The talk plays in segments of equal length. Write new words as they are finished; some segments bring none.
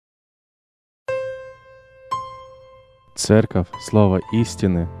Церковь Слова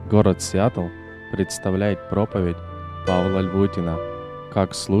Истины, город Сиэтл, представляет проповедь Павла Львутина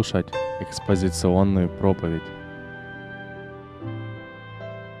 «Как слушать экспозиционную проповедь».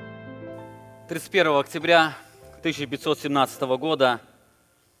 31 октября 1517 года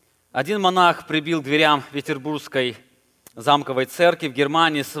один монах прибил к дверям Петербургской замковой церкви в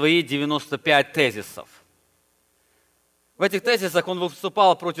Германии свои 95 тезисов. В этих тезисах он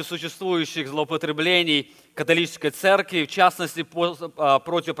выступал против существующих злоупотреблений католической церкви, в частности,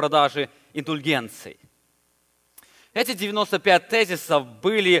 против продажи индульгенций. Эти 95 тезисов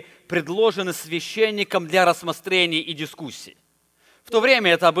были предложены священникам для рассмотрений и дискуссий. В то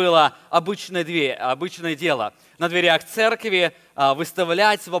время это было обычное дело на дверях церкви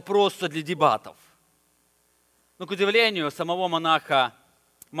выставлять вопросы для дебатов. Но, к удивлению самого монаха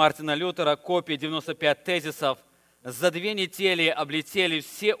Мартина Лютера, копии 95 тезисов за 2 недели облетели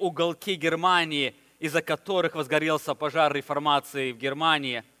все уголки Германии, из-за которых возгорелся пожар реформации в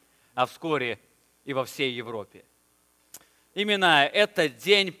Германии, а вскоре и во всей Европе. Именно этот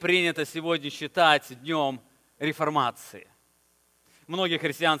день принято сегодня считать днем реформации. Многие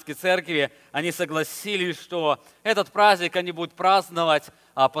христианские церкви, они согласились, что этот праздник они будут праздновать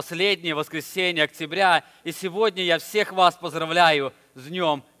последнее воскресенье октября. И сегодня я всех вас поздравляю с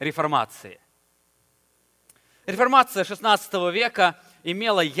Днем Реформации. Реформация XVI века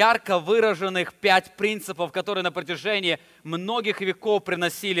имела ярко выраженных 5 принципов, которые на протяжении многих веков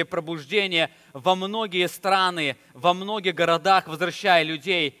приносили пробуждение во многие страны, во многих городах, возвращая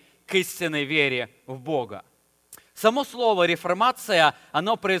людей к истинной вере в Бога. Само слово «реформация»,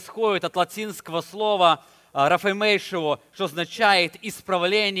 оно происходит от латинского слова «reformatio», что означает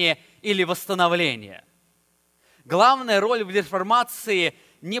 «исправление» или «восстановление». Главная роль в реформации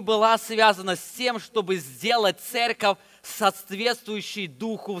не была связана с тем, чтобы сделать церковь соответствующей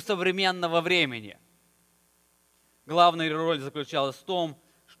духу современного времени. Главная роль заключалась в том,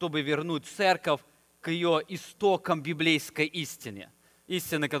 чтобы вернуть церковь к ее истокам библейской истине.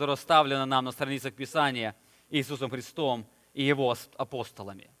 Истины, которая оставлена нам на страницах Писания Иисусом Христом и Его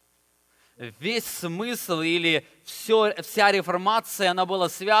апостолами. Весь смысл или вся реформация, она была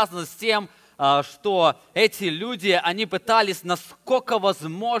связана с тем, что эти люди, они пытались, насколько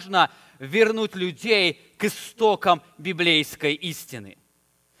возможно, вернуть людей к истокам библейской истины.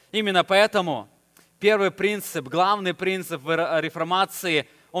 Именно поэтому первый принцип, главный принцип реформации,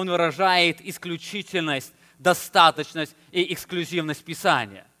 он выражает исключительность, достаточность и эксклюзивность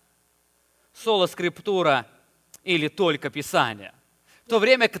Писания. Соло скриптура или только Писание. В то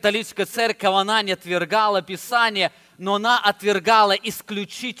время католическая церковь, она не отвергала Писание, но она отвергала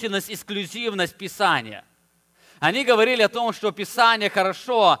исключительность, эксклюзивность Писания. Они говорили о том, что Писание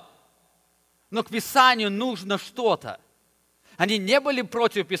хорошо, но к Писанию нужно что-то. Они не были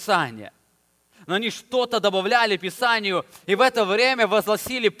против Писания, но они что-то добавляли Писанию, и в это время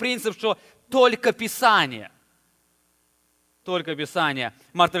возгласили принцип, что только Писание. Только Писание.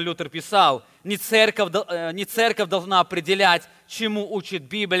 Мартин Лютер писал, не церковь должна определять, чему учит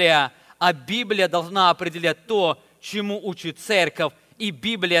Библия, а Библия должна определять то, чему учит церковь, и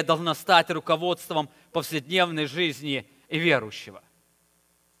Библия должна стать руководством повседневной жизни и верующего.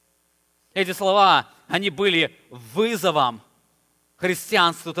 Эти слова, они были вызовом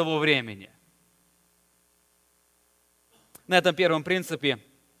христианству того времени. На этом первом принципе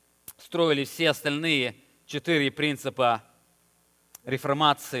строились все остальные 4 принципа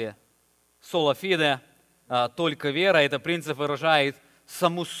реформации. Sola fide, только вера, это принцип выражает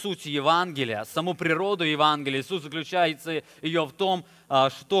саму суть Евангелия, саму природу Евангелия. Иисус заключается ее в том,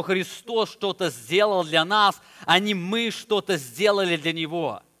 что Христос что-то сделал для нас, а не мы что-то сделали для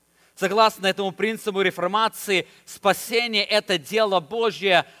Него. Согласно этому принципу реформации, спасение – это дело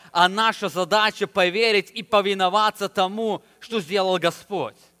Божье, а наша задача – поверить и повиноваться тому, что сделал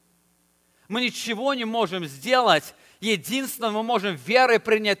Господь. Мы ничего не можем сделать. Единственное, мы можем верой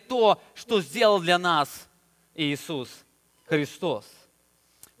принять то, что сделал для нас Иисус Христос.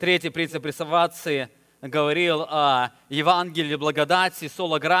 3 принцип реформации говорил о Евангелии благодати,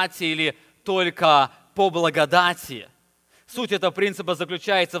 соло гратии или только по благодати. Суть этого принципа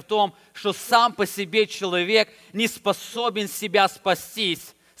заключается в том, что сам по себе человек не способен себя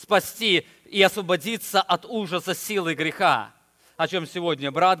спасти и освободиться от ужаса силы греха. О чем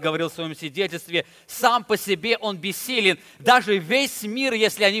сегодня брат говорил в своем свидетельстве, сам по себе он бессилен. Даже весь мир,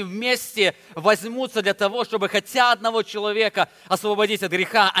 если они вместе возьмутся для того, чтобы хотя одного человека освободить от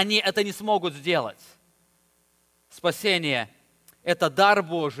греха, они это не смогут сделать. Спасение – это дар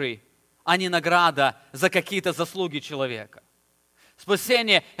Божий, а не награда за какие-то заслуги человека.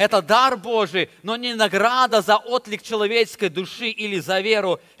 Спасение – это дар Божий, но не награда за отклик человеческой души или за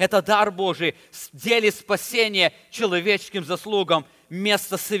веру. Это дар Божий. В деле спасения человеческим заслугам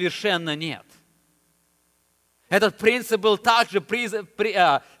места совершенно нет. Этот принцип был также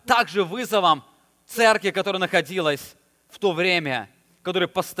вызовом церкви, которая находилась в то время, которые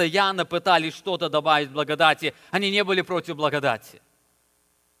постоянно пытались что-то добавить в благодати. Они не были против благодати.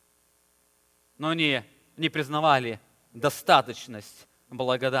 Но они не признавали достаточность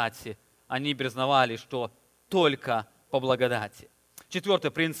благодати. Они признавали, что только по благодати. Четвертый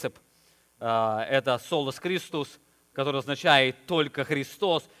принцип – это «solus Christus», который означает «только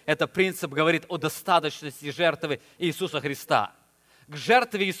Христос». Это принцип говорит о достаточности жертвы Иисуса Христа. К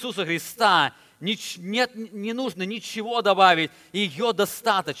жертве Иисуса Христа не нужно ничего добавить, ее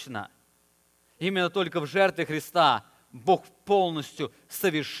достаточно. Именно только в жертве Христа Бог полностью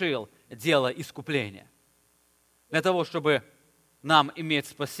совершил дело искупления. Для того, чтобы нам иметь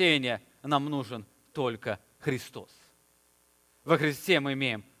спасение, нам нужен только Христос. Во Христе мы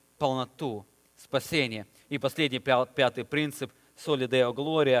имеем полноту спасения. И последний, пятый принцип «Soli Deo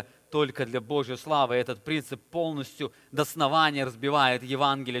Gloria» только для Божьей славы. Этот принцип полностью до основания разбивает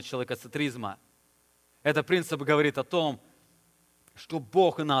Евангелие человекоцентризма. Этот принцип говорит о том, что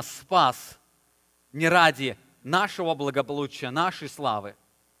Бог нас спас не ради нашего благополучия, нашей славы,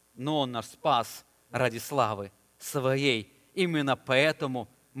 но Он нас спас ради славы Своей. Именно поэтому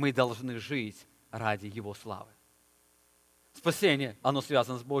мы должны жить ради Его славы. Спасение, оно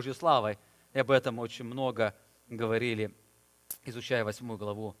связано с Божьей славой. И об этом очень много говорили, изучая 8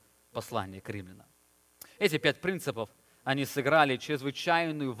 главу послания к римлянам. Эти 5 принципов, они сыграли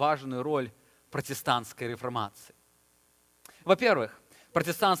чрезвычайную важную роль в протестантской реформации. Во-первых,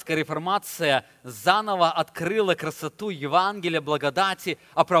 протестантская реформация заново открыла красоту Евангелия благодати,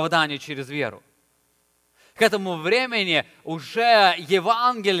 оправдания через веру. К этому времени уже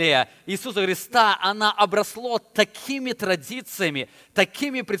Евангелие Иисуса Христа, оно обросло такими традициями,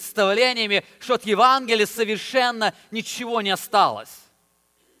 такими представлениями, что от Евангелия совершенно ничего не осталось.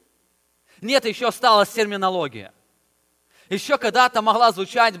 Нет, еще осталась терминология. Еще когда-то могла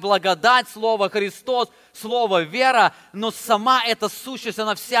звучать благодать, слово Христос, слово вера, но сама эта сущность,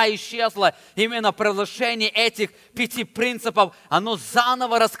 она вся исчезла. Именно провозглашение этих 5 принципов, оно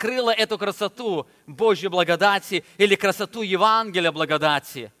заново раскрыло эту красоту Божьей благодати или красоту Евангелия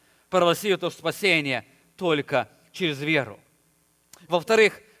благодати, провозгласив это спасение только через веру.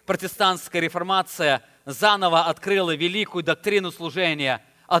 Во-вторых, протестантская реформация заново открыла великую доктрину служения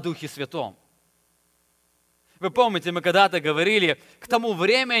о Духе Святом. Вы помните, мы когда-то говорили, к тому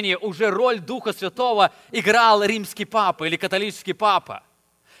времени уже роль Духа Святого играл римский папа или католический папа.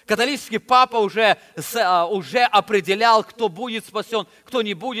 Католический папа уже определял, кто будет спасен, кто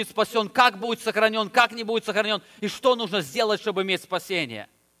не будет спасен, как будет сохранен, как не будет сохранен, и что нужно сделать, чтобы иметь спасение.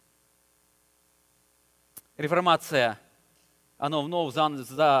 Реформация, она вновь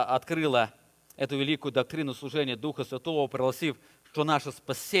открыла эту великую доктрину служения Духа Святого, прогласив, что наше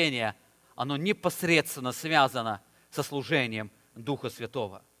спасение – оно непосредственно связано со служением Духа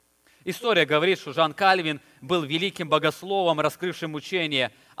Святого. История говорит, что Жан Кальвин был великим богословом, раскрывшим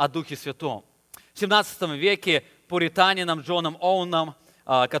учение о Духе Святом. В 17 веке пуританином Джоном Оуэном,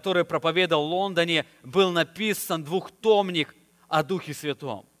 который проповедовал в Лондоне, был написан 2-томник о Духе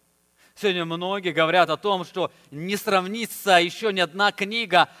Святом. Сегодня многие говорят о том, что не сравнится еще ни одна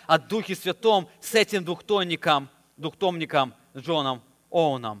книга о Духе Святом с этим 2-томником Джоном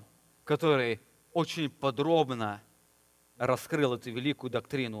Оуэном, который очень подробно раскрыл эту великую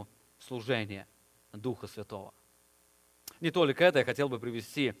доктрину служения Духа Святого. Не только это, я хотел бы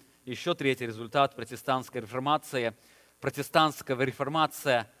привести еще 3-й результат протестантской реформации. Протестантская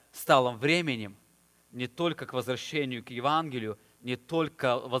реформация стала временем не только к возвращению к Евангелию, не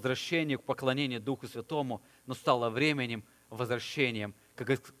только возвращению к поклонению Духу Святому, но стала временем возвращением к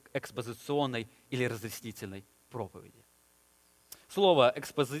экспозиционной или разъяснительной проповеди. Слово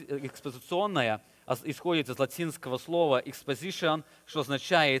 «экспозиционное» исходит из латинского слова «exposition», что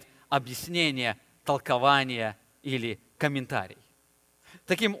означает объяснение, толкование или комментарий.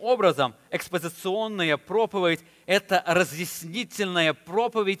 Таким образом, экспозиционная проповедь – это разъяснительная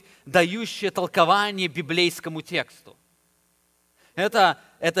проповедь, дающая толкование библейскому тексту. Это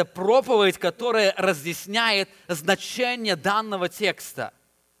проповедь, которая разъясняет значение данного текста.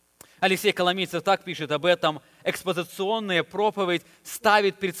 Алексей Коломийцев так пишет об этом: экспозиционная проповедь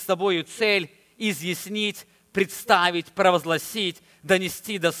ставит перед собой цель изъяснить, представить, провозгласить,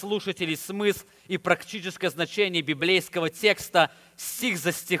 донести до слушателей смысл и практическое значение библейского текста стих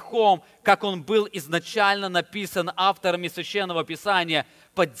за стихом, как он был изначально написан авторами Священного Писания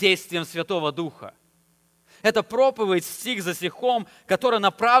под действием Святого Духа. Это проповедь стих за стихом, которая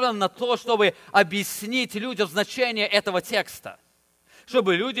направлена на то, чтобы объяснить людям значение этого текста.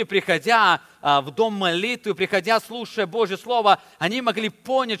 Чтобы люди, приходя в дом молитвы, приходя, слушая Божье Слово, они могли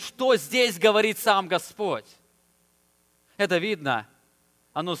понять, что здесь говорит сам Господь. Это видно,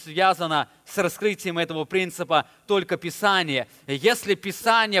 оно связано с раскрытием этого принципа только Писание. И если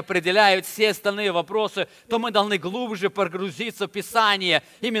Писание определяет все остальные вопросы, то мы должны глубже погрузиться в Писание.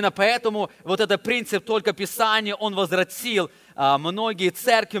 Именно поэтому вот этот принцип только Писание, он возвратил многие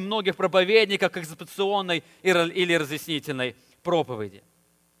церкви, многих проповедников к экспозиционной или разъяснительной проповеди.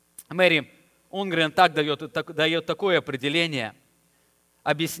 Мэри Унгрен так дает такое определение.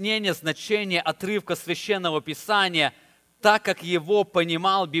 Объяснение значения отрывка Священного Писания, так как его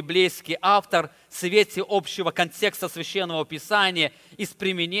понимал библейский автор в свете общего контекста Священного Писания и с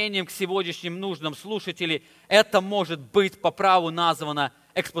применением к сегодняшним нуждам слушателей, это может быть по праву названо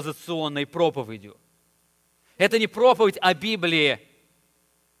экспозиционной проповедью. Это не проповедь о Библии,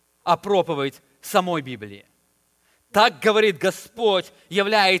 а проповедь самой Библии. Так, говорит Господь,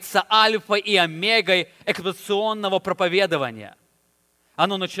 является альфа и омегой экспозиционного проповедования.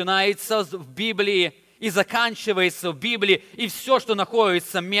 Оно начинается в Библии и заканчивается в Библии, и все, что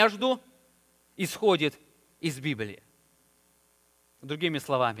находится между, исходит из Библии. Другими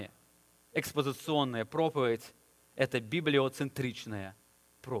словами, экспозиционная проповедь – это библиоцентричная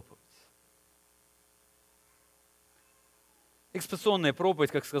проповедь. Экспозиционная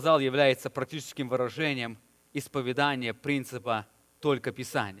проповедь, как сказал, является практическим выражением исповедания принципа только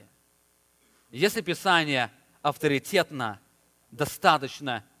Писания. Если Писание авторитетно,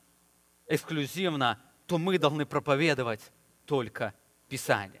 достаточно эксклюзивно, то мы должны проповедовать только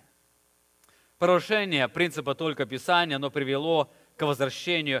Писание. Провозглашение принципа только Писания, оно привело к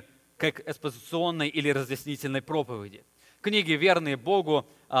возвращению к экспозиционной или разъяснительной проповеди. В книге «Верный Богу»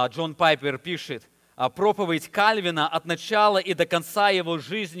 Джон Пайпер пишет: проповедь Кальвина от начала и до конца его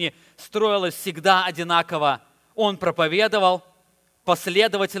жизни строилась всегда одинаково. Он проповедовал,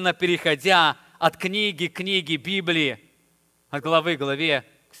 последовательно переходя от книги к книге Библии, от главы к главе,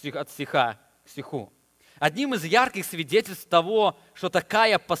 от стиха к стиху. Одним из ярких свидетельств того, что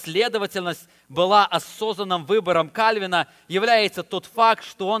такая последовательность была осознанным выбором Кальвина, является тот факт,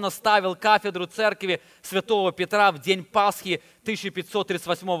 что он оставил кафедру церкви Святого Петра в день Пасхи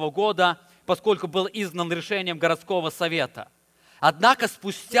 1538 года, поскольку был изгнан решением городского совета. Однако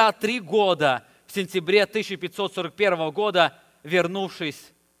спустя 3 года, в сентябре 1541 года,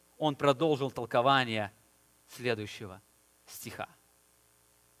 вернувшись, он продолжил толкование следующего стиха.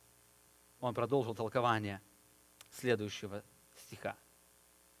 Он продолжил толкование следующего стиха.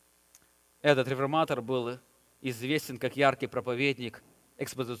 Этот реформатор был известен как яркий проповедник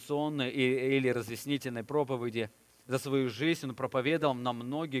экспозиционной или разъяснительной проповеди. За свою жизнь он проповедовал на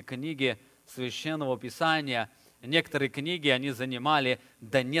многие книги Священного Писания. Некоторые книги они занимали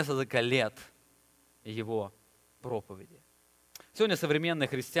до несколько лет его проповеди. Сегодня современное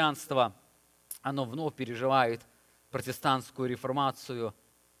христианство, оно вновь переживает протестантскую реформацию,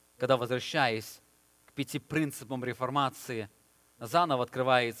 когда, возвращаясь к 5 принципам реформации, заново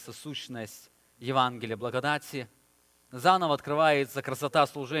открывается сущность Евангелия благодати, заново открывается красота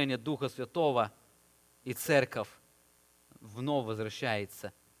служения Духа Святого, и церковь вновь возвращается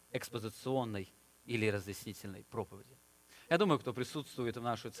к экспозиционной или разъяснительной проповеди. Я думаю, кто присутствует в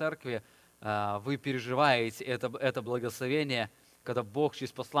нашей церкви, вы переживаете это благословение, когда Бог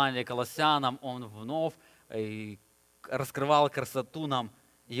через послание Колоссянам, Он вновь раскрывал красоту нам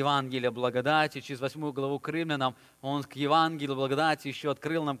Евангелия благодати. Через 8 главу к Римлянам Он к Евангелию благодати еще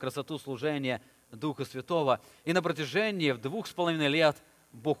открыл нам красоту служения Духа Святого. И на протяжении 2,5 лет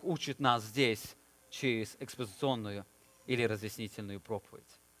Бог учит нас здесь через экспозиционную или разъяснительную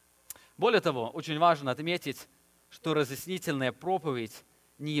проповедь. Более того, очень важно отметить, что разъяснительная проповедь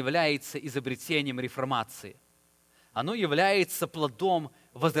не является изобретением реформации. Оно является плодом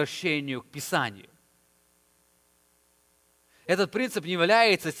возвращению к Писанию. Этот принцип не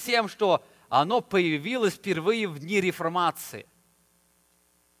является тем, что оно появилось впервые в дни реформации.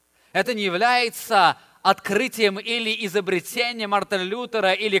 Это не является открытием или изобретением Мартина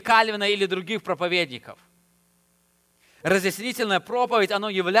Лютера или Кальвина или других проповедников. Разъяснительная проповедь, оно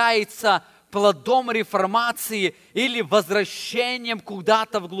является плодом реформации или возвращением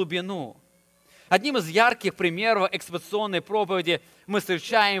куда-то в глубину. Одним из ярких примеров экспозиционной проповеди мы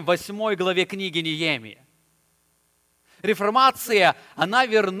встречаем в 8 главе книги Неемии. Реформация, она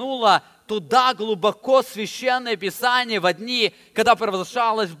вернула туда глубоко священное Писание в дни, когда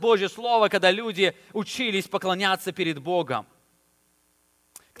провозглашалось Божье Слово, когда люди учились поклоняться перед Богом.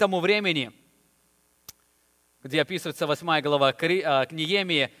 К тому времени где описывается 8 глава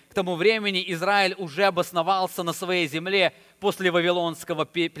Неемии, к тому времени Израиль уже обосновался на своей земле после вавилонского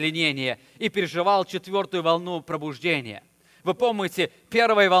пленения и переживал 4-ю волну пробуждения. Вы помните,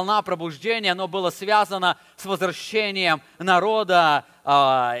 первая волна пробуждения, она была связана с возвращением народа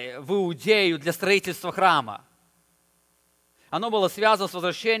в Иудею для строительства храма. Оно было связано с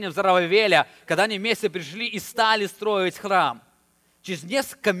возвращением Зоровавеля, когда они вместе пришли и стали строить храм. Через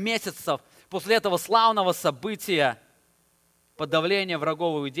несколько месяцев после этого славного события, под давлением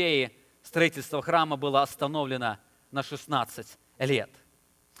врагов Иудеи, строительство храма было остановлено на 16 лет.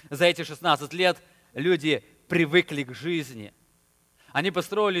 За эти 16 лет люди привыкли к жизни. Они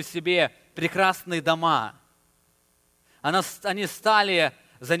построили себе прекрасные дома. Они стали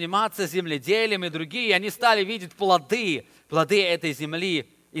заниматься земледелием и другие. Они стали видеть плоды этой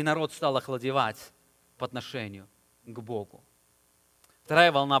земли, и народ стал охладевать по отношению к Богу.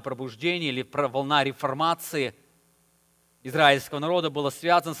 Вторая волна пробуждения или волна реформации израильского народа была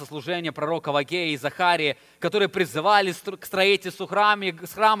связана со служением пророка Агея и Захарии, которые призывали к строительству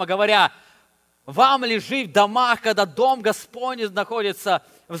храма, говоря: «Вам ли жить в домах, когда дом Господень находится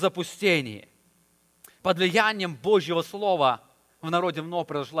в запустении?» Под влиянием Божьего Слова в народе вновь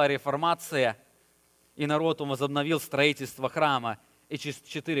произошла реформация, и народ возобновил строительство храма, и через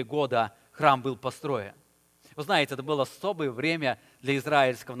 4 года храм был построен. Вы знаете, это было особое время для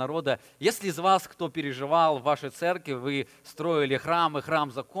израильского народа. Если из вас, кто переживал в вашей церкви, вы строили храм, и храм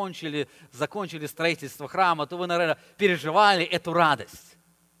закончили строительство храма, то вы, наверное, переживали эту радость.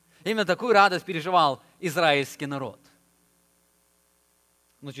 Именно такую радость переживал израильский народ.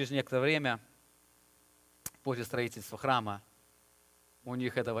 Но через некоторое время, после строительства храма, у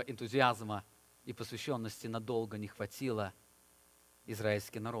них этого энтузиазма и посвященности надолго не хватило.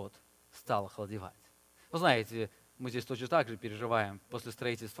 Израильский народ стал охладевать. Вы знаете, мы здесь точно так же переживаем. После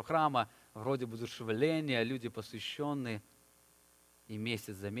строительства храма вроде бы воодушевление, люди посвященные, и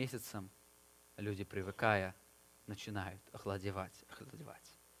месяц за месяцем люди, привыкая, начинают охладевать.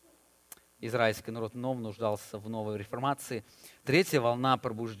 Израильский народ вновь нуждался в новой реформации. Третья волна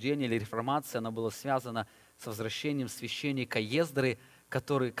пробуждения или реформации, она была связана с возвращением священника Ездры,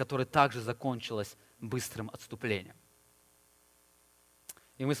 который также закончилась быстрым отступлением.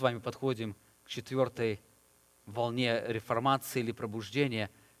 И мы с вами подходим к 4-й волне реформации или пробуждения,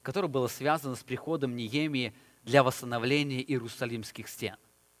 которая была связана с приходом Неемии для восстановления Иерусалимских стен.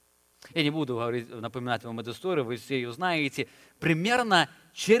 Я не буду напоминать вам эту историю, вы все ее знаете. Примерно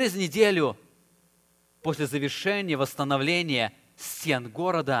через неделю после завершения восстановления стен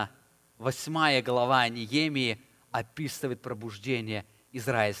города 8 глава Неемии описывает пробуждение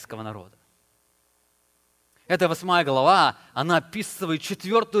израильского народа. Эта 8 глава, она описывает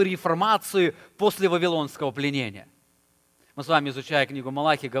 4-ю реформацию после вавилонского пленения. Мы с вами, изучая книгу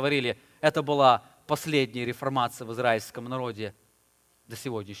Малахии, говорили, это была последняя реформация в израильском народе до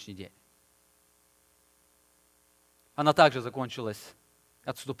сегодняшний день. Она также закончилась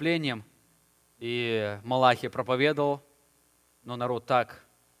отступлением, и Малахия проповедовал, но народ так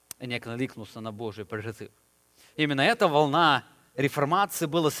и не откликнулся на Божий призыв. Именно эта волна реформации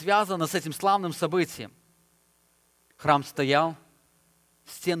была связана с этим славным событием. Храм стоял,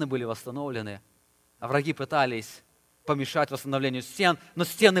 стены были восстановлены, а враги пытались помешать восстановлению стен, но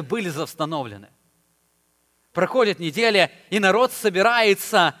стены были восстановлены. Проходит неделя, и народ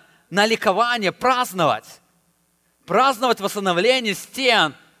собирается на ликование, праздновать восстановление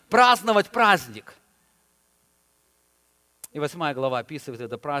стен, праздновать праздник. И 8 глава описывает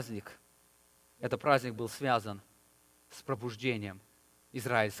этот праздник. Этот праздник был связан с пробуждением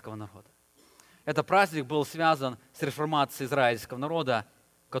израильского народа. Этот праздник был связан с реформацией израильского народа,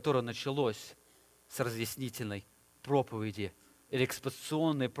 которое началось с разъяснительной проповеди, или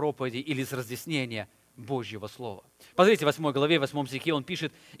экспозиционной проповеди, или с разъяснения Божьего Слова. Посмотрите, в 8 главе, 8 стихе он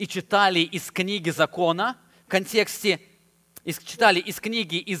пишет: «И читали из книги закона», в контексте, читали из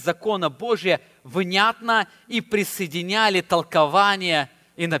книги из закона Божия внятно и присоединяли толкование,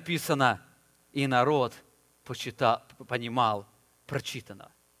 и написано: и народ понимал прочитанное».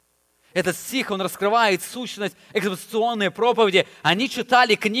 Этот стих, он раскрывает сущность экспозиционной проповеди. Они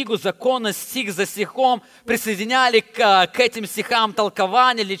читали книгу закона стих за стихом, присоединяли к этим стихам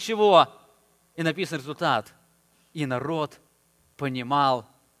толкование для чего? И написан результат. И народ понимал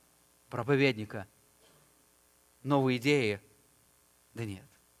проповедника. Новые идеи? Да нет.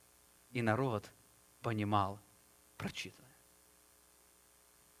 И народ понимал прочитанное.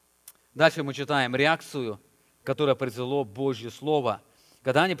 Дальше мы читаем реакцию, которую произвело Божье Слово.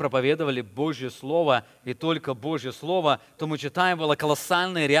 Когда они проповедовали Божье Слово и только Божье Слово, то мы читаем, была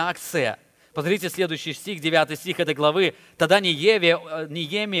колоссальная реакция. Посмотрите следующий стих, 9 стих этой главы. «Тогда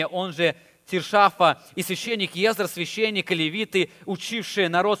Неемия, он же Тиршафа и священник Ездра, священник и левиты, учившие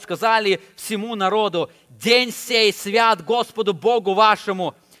народ, сказали всему народу: «День сей свят Господу Богу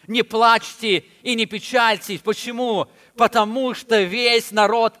вашему, не плачьте и не печальтесь». Почему? Потому что весь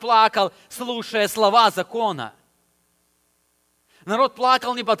народ плакал, слушая слова закона. Народ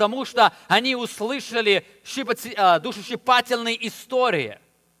плакал не потому, что они услышали душещипательные истории.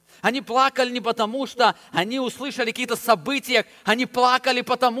 Они плакали не потому, что они услышали какие-то события. Они плакали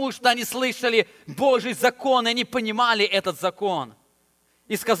потому, что они слышали Божий закон, и они понимали этот закон.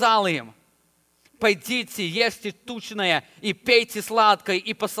 И сказал им: «Пойдите, ешьте тучное и пейте сладкое,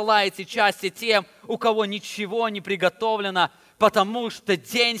 и посылайте части тем, у кого ничего не приготовлено, потому что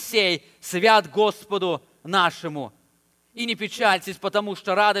день сей свят Господу нашему. И не печальтесь, потому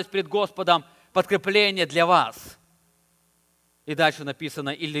что радость пред Господом – подкрепление для вас». И дальше написано: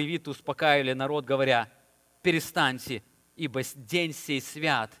 «И левиты успокаивали народ, говоря: перестаньте, ибо день сей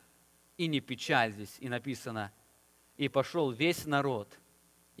свят, и не печальтесь». И написано: «И пошел весь народ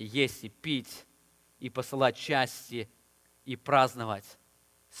есть и пить, и посылать части, и праздновать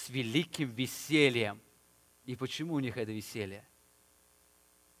с великим весельем». И почему у них это веселье?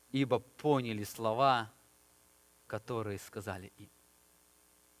 Ибо поняли слова, которые сказали им.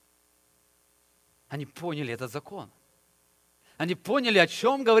 Они поняли этот закон. Они поняли, о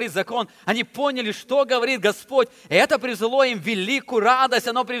чем говорит закон. Они поняли, что говорит Господь. И это привело им великую радость.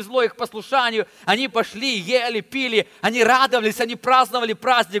 Оно привело их к послушанию. Они пошли, ели, пили. Они радовались, они праздновали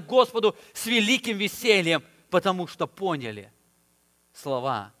праздник Господу с великим весельем, потому что поняли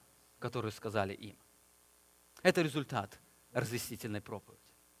слова, которые сказали им. Это результат разъяснительной проповеди.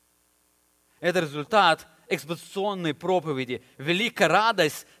 Это результат экспозиционной проповеди. Великая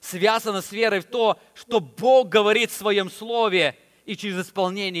радость связана с верой в то, что Бог говорит в Своем Слове и через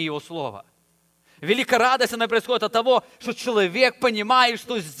исполнение Его Слова. Великая радость, она происходит от того, что человек понимает,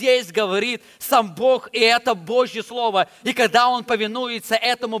 что здесь говорит сам Бог, и это Божье Слово. И когда он повинуется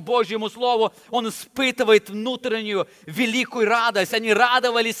этому Божьему Слову, он испытывает внутреннюю великую радость. Они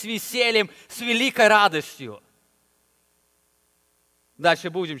радовались с весельем, с великой радостью.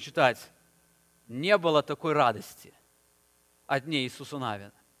 Дальше будем читать. Не было такой радости от дней Иисуса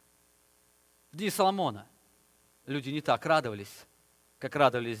Навина. В дни Соломона люди не так радовались, как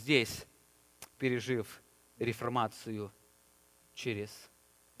радовались здесь, пережив реформацию через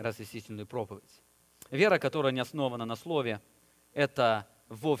разъяснительную проповедь. Вера, которая не основана на слове, это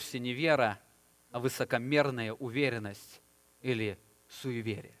вовсе не вера, а высокомерная уверенность или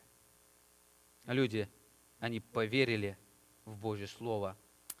суеверие. Люди, они поверили в Божье Слово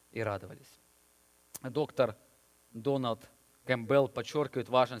и радовались. Доктор Дональд Кэмпбелл подчеркивает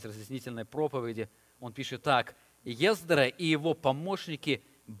важность разъяснительной проповеди. Он пишет так: «Ездра и его помощники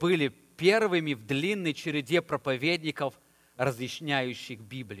были первыми в длинной череде проповедников, разъясняющих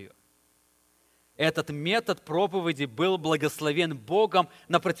Библию. Этот метод проповеди был благословен Богом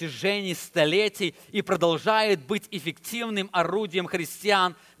на протяжении столетий и продолжает быть эффективным орудием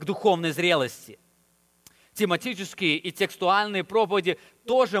христиан к духовной зрелости. Тематические и текстуальные проповеди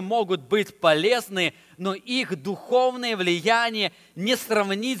тоже могут быть полезны, но их духовное влияние не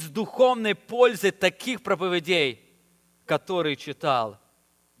сравнить с духовной пользой таких проповедей, которые читал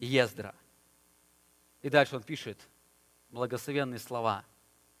Ездра». И дальше он пишет благословенные слова.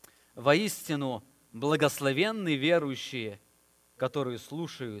 «Воистину благословенны верующие, которые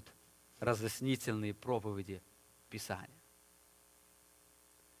слушают разъяснительные проповеди Писания».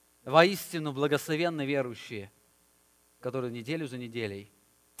 Воистину благословенны верующие, которые неделю за неделей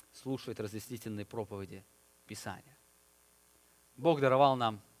слушают разъяснительные проповеди Писания. Бог даровал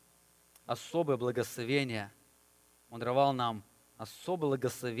нам особое благословение. Он даровал нам особое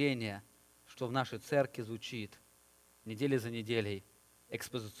благословение, что в нашей церкви звучит неделя за неделей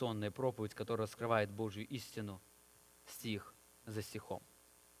экспозиционная проповедь, которая раскрывает Божью истину стих за стихом.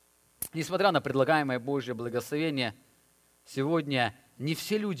 Несмотря на предлагаемое Божье благословение, сегодня не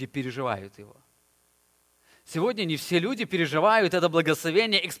все люди переживают его. Сегодня не все люди переживают это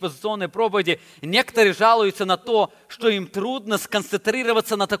благословение экспозиционной проповеди. Некоторые жалуются на то, что им трудно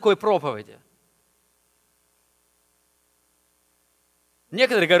сконцентрироваться на такой проповеди.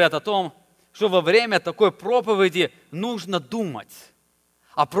 Некоторые говорят о том, что во время такой проповеди нужно думать.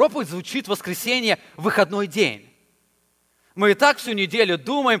 А проповедь звучит в воскресенье, в выходной день. Мы и так всю неделю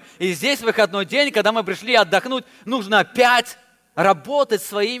думаем, и здесь выходной день, когда мы пришли отдохнуть, нужно опять работать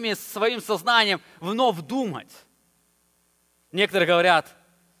своим сознанием, вновь думать. Некоторые говорят,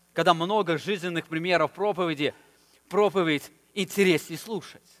 когда много жизненных примеров проповедь интереснее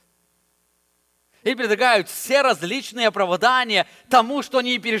слушать. И предлагают все различные оправдания тому, что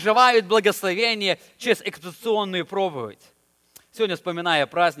они переживают благословение через экспозиционную проповедь. Сегодня, вспоминая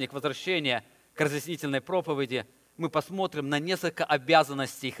праздник возвращения к разъяснительной проповеди, мы посмотрим на несколько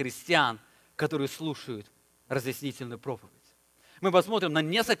обязанностей христиан, которые слушают разъяснительную проповедь. Мы посмотрим на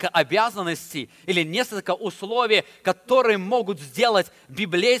несколько обязанностей или несколько условий, которые могут сделать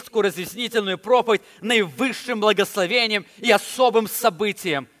библейскую разъяснительную проповедь наивысшим благословением и особым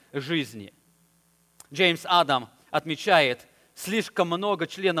событием жизни. Джеймс Адам отмечает, слишком много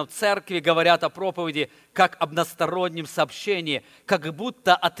членов церкви говорят о проповеди как об одностороннем сообщении, как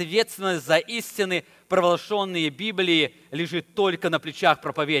будто ответственность за истины, провозглашенные Библии, лежит только на плечах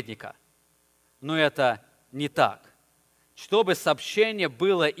проповедника. Но это не так. Чтобы сообщение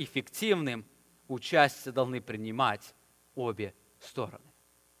было эффективным, участие должны принимать обе стороны.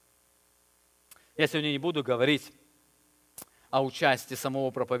 Я сегодня не буду говорить о участии самого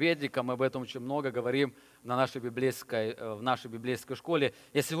проповедника, мы об этом очень много говорим в нашей библейской школе.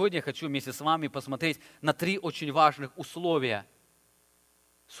 Я сегодня хочу вместе с вами посмотреть на 3 очень важных условия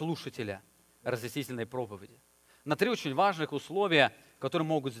слушателя разъяснительной проповеди. На 3 очень важных условия, которые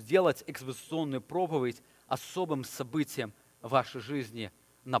могут сделать экспозиционную проповедь особым событием в вашей жизни,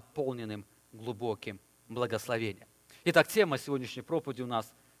 наполненным глубоким благословением. Итак, тема сегодняшней проповеди у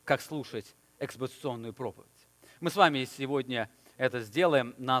нас «Как слушать экспозиционную проповедь». Мы с вами сегодня это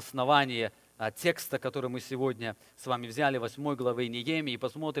сделаем на основании текста, который мы сегодня с вами взяли, 8 главы Неемии, и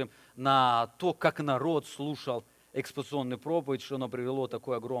посмотрим на то, как народ слушал экспозиционную проповедь, что оно привело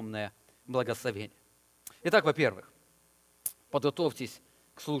такое огромное благословение. Итак, во-первых, подготовьтесь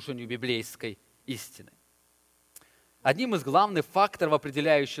к слушанию библейской истины. Одним из главных факторов,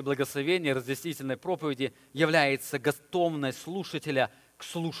 определяющих благословение разъяснительной проповеди, является готовность слушателя к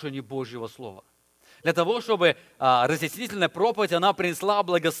слушанию Божьего Слова. Для того, чтобы разъяснительная проповедь, она принесла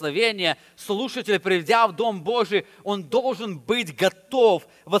благословение, слушатель, придя в Дом Божий, он должен быть готов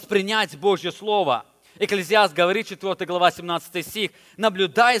воспринять Божье Слово. Экклезиаст говорит, 4 глава, 17 стих,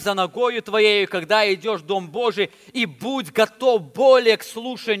 «Наблюдай за ногою твоею, когда идешь в Дом Божий, и будь готов более к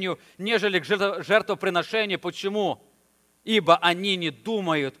слушанию, нежели к жертвоприношению». Почему? Ибо они не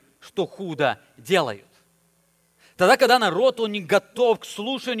думают, что худо делают. Тогда, когда народ, он не готов к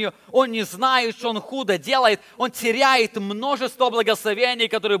слушанию, он не знает, что он худо делает, он теряет множество благословений,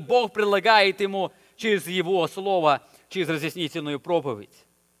 которые Бог предлагает ему через Его Слово, через разъяснительную проповедь.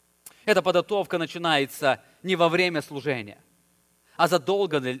 Эта подготовка начинается не во время служения, а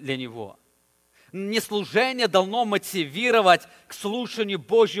задолго для него. Не служение должно мотивировать к слушанию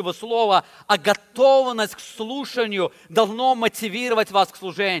Божьего Слова, а готовность к слушанию должно мотивировать вас к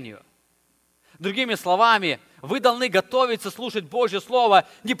служению. Другими словами, вы должны готовиться слушать Божье Слово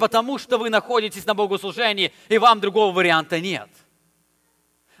не потому, что вы находитесь на богослужении и вам другого варианта нет.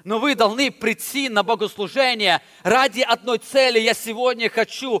 Но вы должны прийти на богослужение ради одной цели. Я сегодня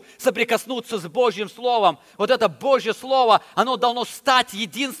хочу соприкоснуться с Божьим Словом. Вот это Божье Слово, оно должно стать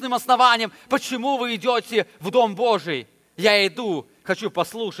единственным основанием, почему вы идете в Дом Божий. Я иду, хочу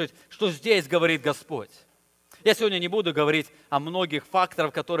послушать, что здесь говорит Господь. Я сегодня не буду говорить о многих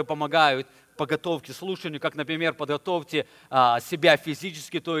факторах, которые помогают подготовке к слушанию, как, например, подготовьте себя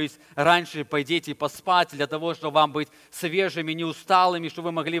физически, то есть раньше пойдите поспать для того, чтобы вам быть свежими, не усталыми, чтобы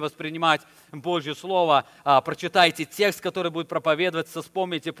вы могли воспринимать Божье Слово. Прочитайте текст, который будет проповедоваться,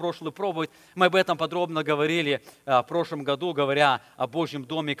 вспомните прошлую проповедь. Мы об этом подробно говорили в прошлом году, говоря о Божьем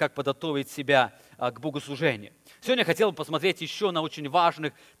доме, как подготовить себя к богослужению. Сегодня я хотел бы посмотреть еще на очень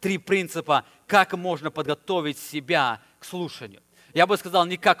важных 3 принципа, как можно подготовить себя к слушанию. Я бы сказал,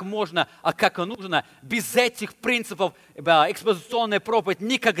 не как можно, а как нужно. Без этих принципов экспозиционная проповедь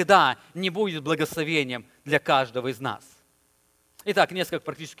никогда не будет благословением для каждого из нас. Итак, несколько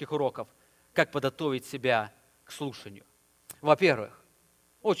практических уроков, как подготовить себя к слушанию. Во-первых,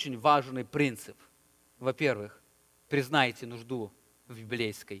 очень важный принцип. Во-первых, признайте нужду в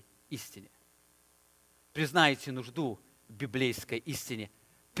библейской истине. Признайте нужду в библейской истине.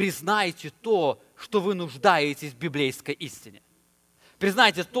 Признайте то, что вы нуждаетесь в библейской истине.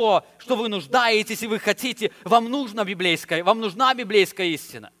 Признайте то, что вы нуждаетесь и вы хотите, вам нужна библейская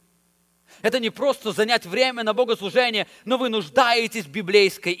истина. Это не просто занять время на богослужение, но вы нуждаетесь в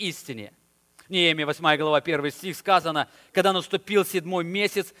библейской истине. В Неемии 8 глава 1 стих сказано, когда наступил 7-й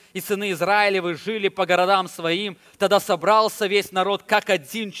месяц, и сыны Израилевы жили по городам своим, тогда собрался весь народ, как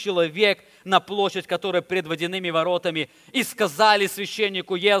один человек, на площадь, которая пред водяными воротами, и сказали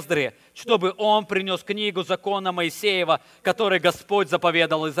священнику Ездре, чтобы он принес книгу закона Моисеева, который Господь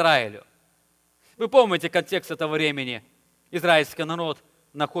заповедал Израилю. Вы помните контекст этого времени? Израильский народ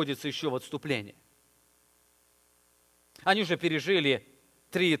находится еще в отступлении. Они уже пережили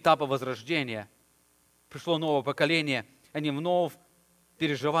 3 этапа возрождения. Пришло новое поколение, они вновь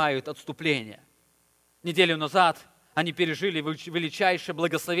переживают отступление. Неделю назад Они пережили величайшее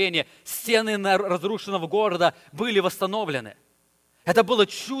благословение. Стены разрушенного города были восстановлены. Это было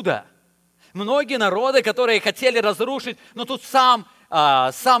чудо. Многие народы, которые хотели разрушить, но тут сам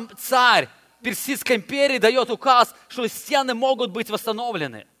царь Персидской империи дает указ, что стены могут быть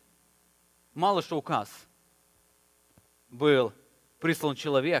восстановлены. Мало что указ. Был прислан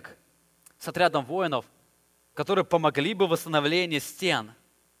человек с отрядом воинов, которые помогли бы в восстановлении стен.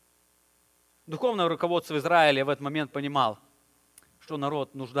 Духовное руководство Израиля в этот момент понимал, что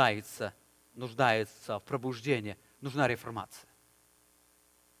народ нуждается в пробуждении, нужна реформация.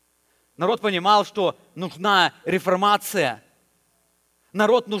 Народ понимал, что нужна реформация.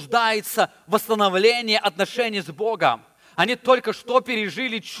 Народ нуждается в восстановлении отношений с Богом. Они только что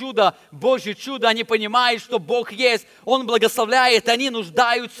пережили чудо, Божье чудо. Они понимают, что Бог есть, Он благословляет. Они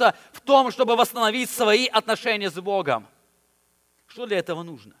нуждаются в том, чтобы восстановить свои отношения с Богом. Что для этого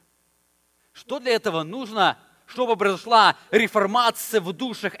нужно? Что для этого нужно, чтобы произошла реформация в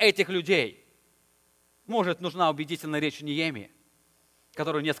душах этих людей? Может, нужна убедительная речь Неемии,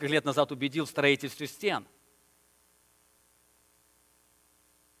 который несколько лет назад убедил в строительстве стен.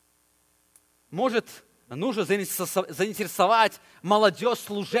 Может, нужно заинтересовать молодежь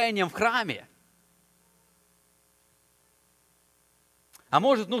служением в храме. А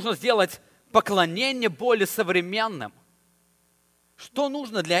может, нужно сделать поклонение более современным. Что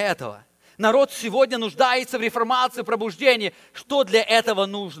нужно для этого? Народ сегодня нуждается в реформации, пробуждении. Что для этого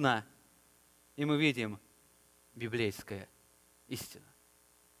нужно? И мы видим библейская истина.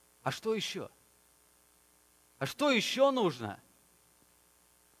 А что еще? А что еще нужно?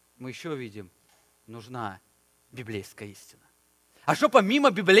 Мы еще видим, нужна библейская истина. А что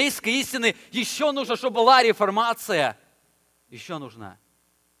помимо библейской истины еще нужно, чтобы была реформация? Еще нужна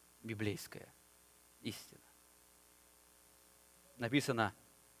библейская истина. Написано,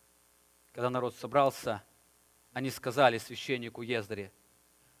 когда народ собрался, они сказали священнику Ездре: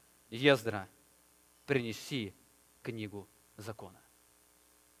 Ездра, принеси книгу закона.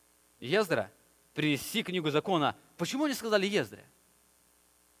 Ездра, принеси книгу закона. Почему они сказали Ездре?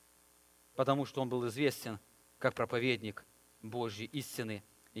 Потому что он был известен как проповедник Божьей истины.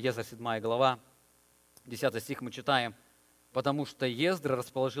 Ездра 7 глава, 10 стих мы читаем. Потому что Ездра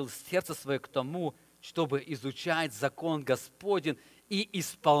расположил сердце свое к тому, чтобы изучать закон Господень и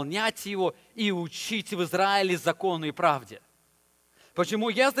исполнять его, и учить в Израиле закону и правде. Почему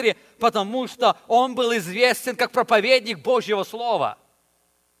Ездре? Потому что он был известен как проповедник Божьего Слова.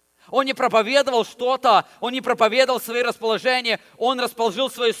 Он не проповедовал что-то, он не проповедовал свои расположения, он расположил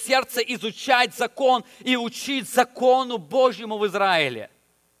свое сердце изучать закон и учить закону Божьему в Израиле.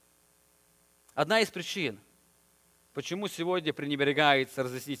 Одна из причин, почему сегодня пренебрегается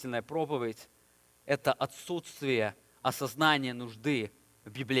разъяснительная проповедь, это отсутствие осознания нужды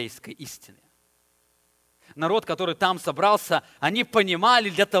в библейской истине. Народ, который там собрался, они понимали,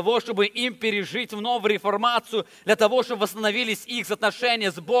 для того, чтобы им пережить вновь реформацию, для того, чтобы восстановились их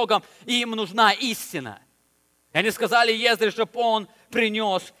отношения с Богом, им нужна истина. И они сказали Ездре, чтобы он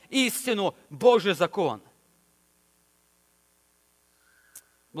принес истину, Божий закон.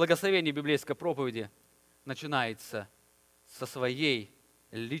 Благословение библейской проповеди начинается со своей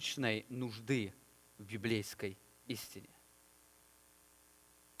личной нужды в библейской истине.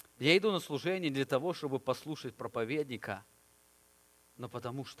 Я иду на служение не для того, чтобы послушать проповедника, но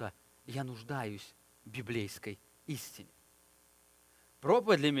потому что я нуждаюсь в библейской истине.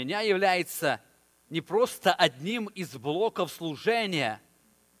 Проповедь для меня является не просто одним из блоков служения,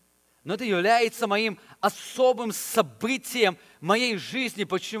 но это является моим особым событием моей жизни.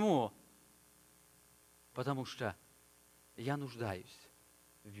 Почему? Потому что я нуждаюсь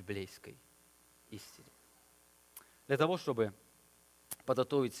в библейской истине. Для того, чтобы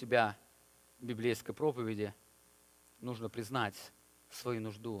подготовить себя к библейской проповеди, нужно признать свою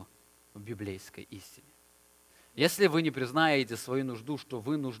нужду в библейской истине. Если вы не признаете свою нужду, что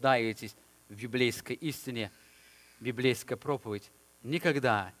вы нуждаетесь в библейской истине, библейская проповедь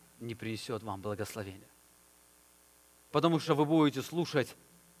никогда не принесет вам благословения. Потому что вы будете слушать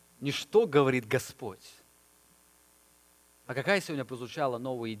не что говорит Господь, а какая сегодня прозвучала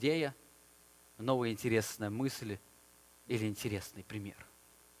новая идея, новая интересная мысль или интересный пример.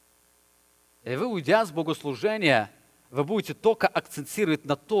 И вы, уйдя с богослужения, вы будете только акцентировать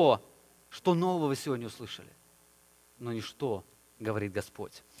на то, что нового вы сегодня услышали, но не что говорит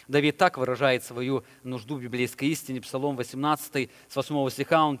Господь. Давид так выражает свою нужду в библейской истине. Псалом 18, с 8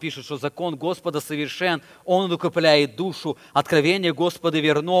 стиха он пишет, что закон Господа совершен, он укрепляет душу, откровение Господа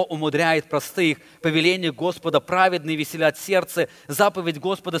верно, умудряет простых, повеление Господа праведный, веселят сердце, заповедь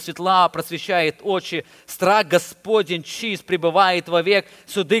Господа светла, просвещает очи, страх Господень чист, пребывает вовек,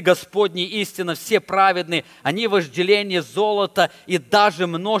 суды Господни истина, все праведны, они вожделение золота и даже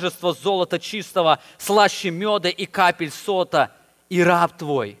множество золота чистого, слаще меда и капель сота. И раб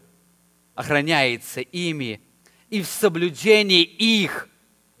твой охраняется ими, и в соблюдении их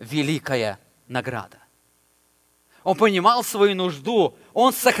великая награда. Он понимал свою нужду,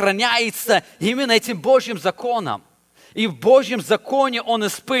 он сохраняется именно этим Божьим законом. И в Божьем законе он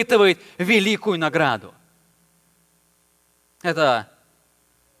испытывает великую награду. Это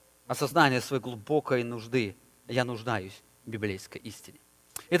осознание своей глубокой нужды. Я нуждаюсь в библейской истине.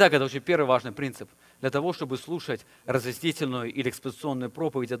 Итак, это очень первый важный принцип. Для того, чтобы слушать разъяснительную или экспозиционную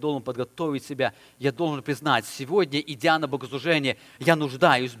проповедь, я должен подготовить себя, я должен признать, сегодня, идя на богослужение, я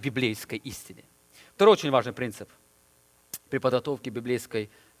нуждаюсь в библейской истине. Второй очень важный принцип при подготовке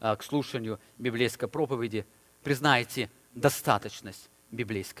библейской, к слушанию библейской проповеди – признайте достаточность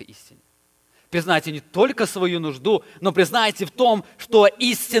библейской истины. Признайте не только свою нужду, но признайте в том, что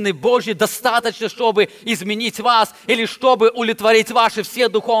истины Божьей достаточно, чтобы изменить вас или чтобы удовлетворить ваши все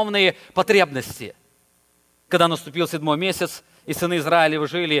духовные потребности. Когда наступил 7-й месяц, и сыны Израилевы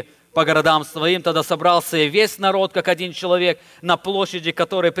жили по городам своим, тогда собрался весь народ, как один человек, на площади,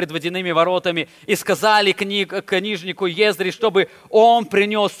 которая пред водяными воротами, и сказали книжнику Ездре, чтобы он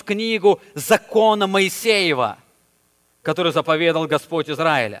принес книгу закона Моисеева, который заповедал Господь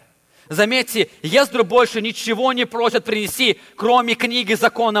Израиля. Заметьте, Ездру больше ничего не просят принести, кроме книги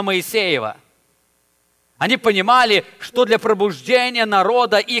закона Моисеева. Они понимали, что для пробуждения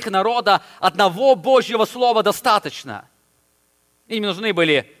народа, их народа, одного Божьего Слова достаточно. Им нужны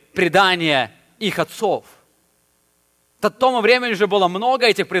были предания их отцов. В тому времени уже было много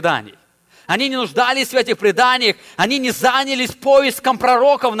этих преданий. Они не нуждались в этих преданиях, они не занялись поиском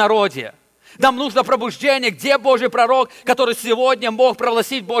пророка в народе. Нам нужно пробуждение, где Божий пророк, который сегодня мог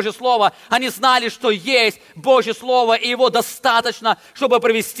провозгласить Божье Слово. Они знали, что есть Божье Слово, и его достаточно, чтобы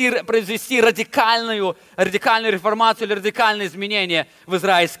произвести радикальную реформацию или радикальное изменение в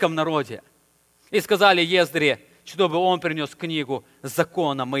израильском народе. И сказали Ездре, чтобы он принес книгу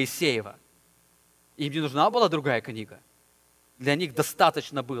закона Моисеева. Им не нужна была другая книга. Для них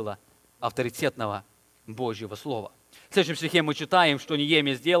достаточно было авторитетного Божьего Слова. В следующем стихе мы читаем, что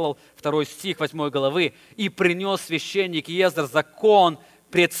Неемия сделал, 2 стих 8 главы, «И принес священник Ездр закон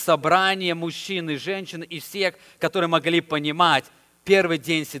пред собранием мужчин и женщин и всех, которые могли понимать, первый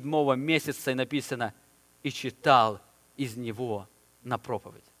день 7-го месяца», и написано, «и читал из него на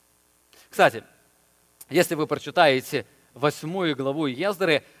проповедь». Кстати, если вы прочитаете 8 главу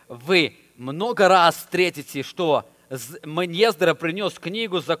Ездры, вы много раз встретите, что Ездра принес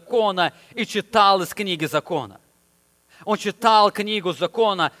книгу закона и читал из книги закона. Он читал книгу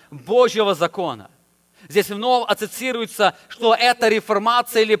закона, Божьего закона. Здесь вновь ассоциируется, что это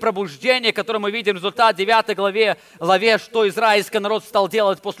реформация или пробуждение, которое мы видим в результате 9 главе, что израильский народ стал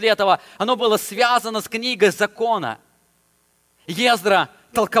делать после этого, оно было связано с книгой закона. Ездра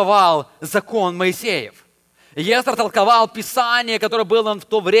толковал закон Моисеев. Ездра толковал Писание, которое было в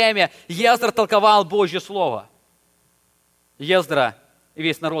то время. Ездра толковал Божье Слово. Ездра и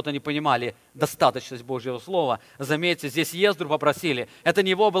весь народ, они понимали достаточность Божьего Слова. Заметьте, здесь Ездру попросили. Это не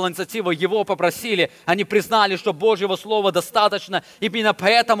его была инициатива, его попросили. Они признали, что Божьего Слова достаточно. И именно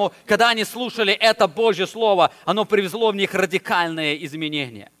поэтому, когда они слушали это Божье Слово, оно привезло в них радикальные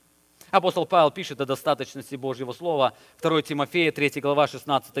изменения. Апостол Павел пишет о достаточности Божьего Слова. 2 Тимофея, 3 глава,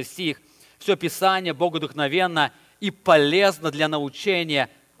 16 стих. «Все Писание богодухновенно и полезно для научения,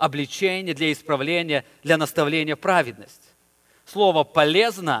 обличения, для исправления, для наставления в праведность». Слово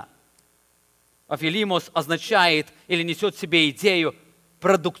 «полезно» афилимос означает или несет в себе идею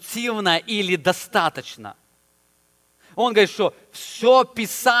 «продуктивно» или «достаточно». Он говорит, что все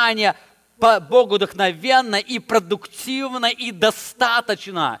Писание богодухновенно и продуктивно и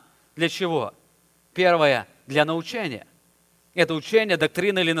достаточно. Для чего? Первое – для научения. Это учение,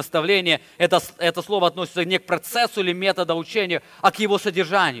 доктрина или наставление, это слово относится не к процессу или методу учения, а к его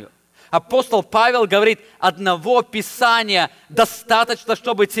содержанию. Апостол Павел говорит, одного Писания достаточно,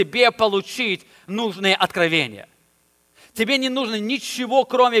 чтобы тебе получить нужные откровения. Тебе не нужно ничего,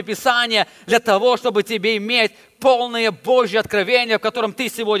 кроме Писания, для того, чтобы тебе иметь полное Божье откровение, в котором ты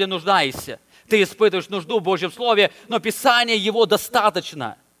сегодня нуждаешься. Ты испытываешь нужду в Божьем Слове, но Писание его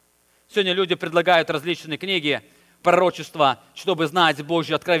достаточно. Сегодня люди предлагают различные книги, пророчества, чтобы знать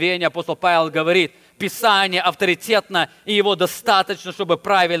Божье откровение. Апостол Павел говорит, Писание авторитетно, и его достаточно, чтобы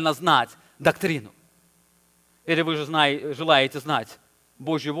правильно знать доктрину. Или вы же желаете знать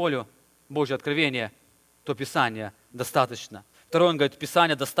Божью волю, Божье откровение, то Писание достаточно. Второе, он говорит,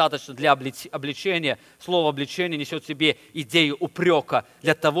 Писание достаточно для обличения. Слово обличение несет в себе идею упрека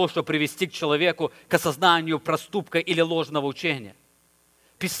для того, чтобы привести к человеку к осознанию проступка или ложного учения.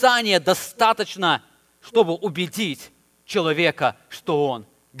 Писание достаточно, чтобы убедить человека, что он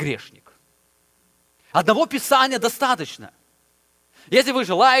грешник. Одного Писания достаточно. Если вы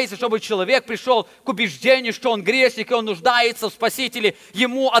желаете, чтобы человек пришел к убеждению, что он грешник и он нуждается в Спасителе,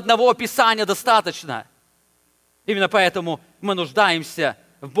 ему одного Писания достаточно. Именно поэтому мы нуждаемся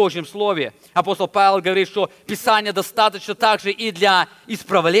в Божьем Слове. Апостол Павел говорит, что Писание достаточно также и для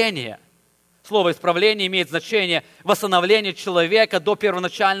исправления. Слово «исправление» имеет значение восстановления человека до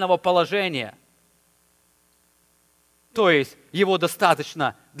первоначального положения. То есть его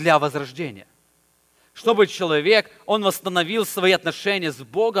достаточно для возрождения. Чтобы человек, он восстановил свои отношения с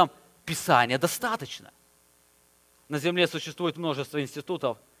Богом, Писания достаточно. На земле существует множество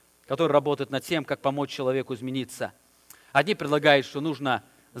институтов, которые работают над тем, как помочь человеку измениться. Одни предлагают, что нужно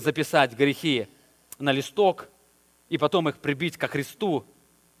записать грехи на листок и потом их прибить ко Христу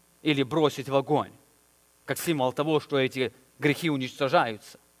или бросить в огонь, как символ того, что эти грехи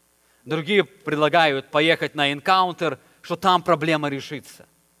уничтожаются. Другие предлагают поехать на энкаунтер, что там проблема решится.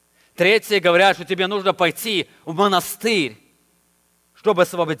 Третьи говорят, что тебе нужно пойти в монастырь, чтобы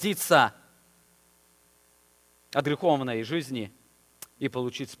освободиться от греховной жизни и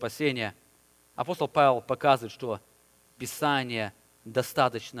получить спасение. Апостол Павел показывает, что Писание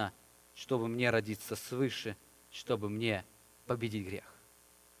достаточно, чтобы мне родиться свыше, чтобы мне победить грех.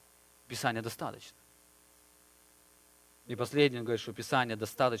 Писание достаточно. И последний, он говорит, что Писание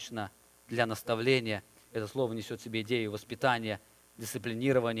достаточно для наставления. Это слово несет в себе идею воспитания,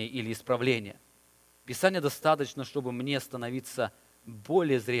 дисциплинирования или исправления. Писание достаточно, чтобы мне становиться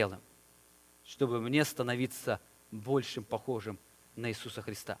более зрелым, чтобы мне становиться большим похожим на Иисуса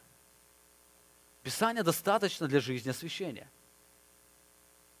Христа. Писание достаточно для жизни освящения.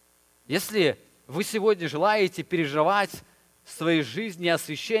 Если вы сегодня желаете переживать в своей жизни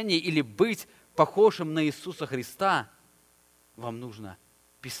освящение или быть похожим на Иисуса Христа, вам нужно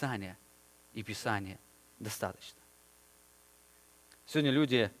Писание, и Писание достаточно. Сегодня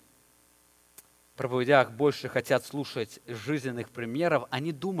люди в проповедях больше хотят слушать жизненных примеров.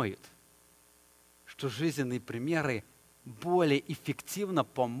 Они думают, что жизненные примеры более эффективно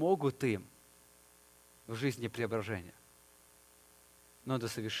помогут им в жизни преображения. Но это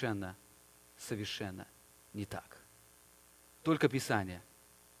совершенно не так. Только Писание.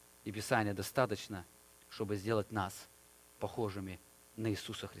 И Писание достаточно, чтобы сделать нас похожими на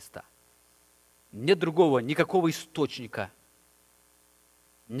Иисуса Христа. Нет другого, никакого источника,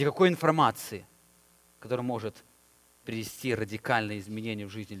 никакой информации, которая может привести радикальные изменения в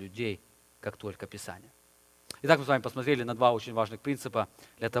жизни людей, как только Писание. Итак, мы с вами посмотрели на два очень важных принципа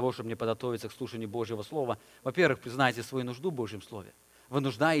для того, чтобы не подготовиться к слушанию Божьего Слова. Во-первых, признайте свою нужду в Божьем Слове. Вы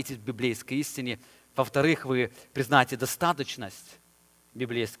нуждаетесь в библейской истине. Во-вторых, вы признаете достаточность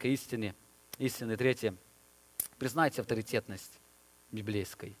библейской истины. Третье, признайте авторитетность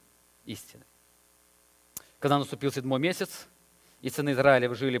библейской истины. Когда наступил 7-й месяц, и сыны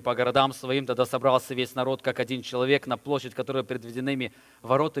Израилев жили по городам своим, тогда собрался весь народ, как один человек, на площадь, которая пред введенными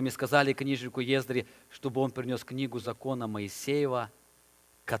воротами, сказали книжнику Ездре, чтобы он принес книгу закона Моисеева,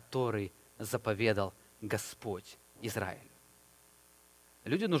 который заповедал Господь Израилю.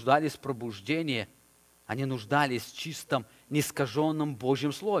 Люди нуждались в пробуждении, они нуждались в чистом, неискаженном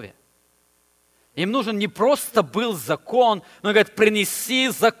Божьем Слове. Им нужен не просто был закон, но, говорит, принеси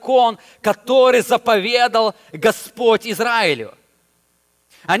закон, который заповедал Господь Израилю.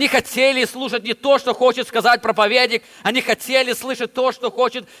 Они хотели слушать не то, что хочет сказать проповедник, они хотели слышать то, что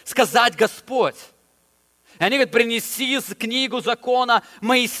хочет сказать Господь. И они говорят, принеси книгу закона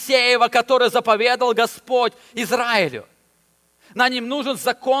Моисеева, который заповедал Господь Израилю. Нам не нужен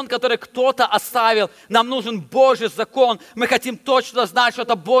закон, который кто-то оставил. Нам нужен Божий закон. Мы хотим точно знать, что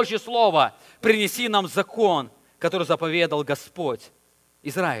это Божье Слово. Принеси нам закон, который заповедал Господь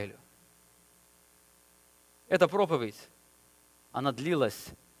Израилю. Эта проповедь, она длилась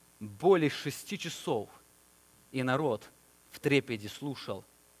более 6 часов. И народ в трепете слушал,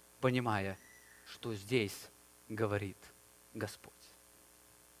 понимая, что здесь говорит Господь.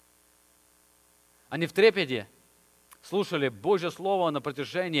 Они в трепете слушали Божье Слово на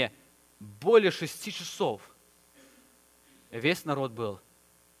протяжении более 6 часов. Весь народ был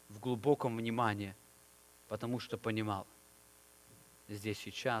в глубоком внимании, потому что понимал, здесь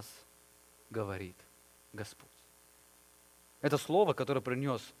сейчас говорит Господь. Это слово, которое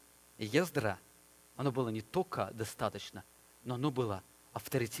принес Ездра, Оно было не только достаточно, но оно было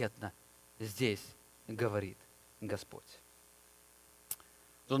авторитетно. Здесь говорит Господь.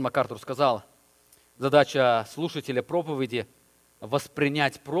 Джон МакАртур сказал, задача слушателя проповеди –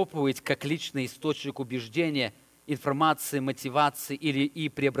 воспринять проповедь как личный источник убеждения, информации, мотивации и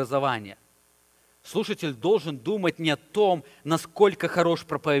преобразования. Слушатель должен думать не о том, насколько хорош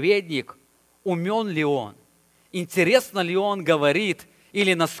проповедник, умен ли он, интересно ли он говорит,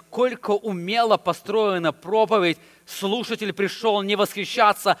 или насколько умело построена проповедь. Слушатель пришел не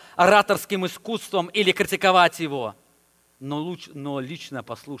восхищаться ораторским искусством или критиковать его, но лично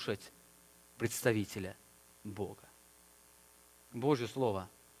послушать представителя Бога. Божье Слово,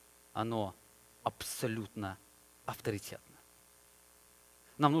 оно абсолютно авторитетно.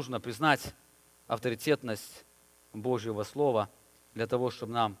 Нам нужно признать авторитетность Божьего Слова для того,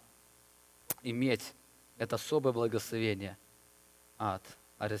 чтобы нам иметь это особое благословение от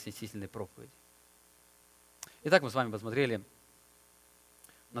разъяснительной проповеди. Итак, мы с вами посмотрели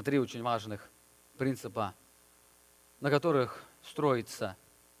на 3 очень важных принципа, на которых строится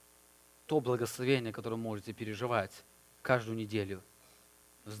то благословение, которое вы можете переживать каждую неделю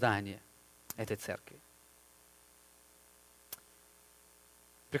в здании этой церкви.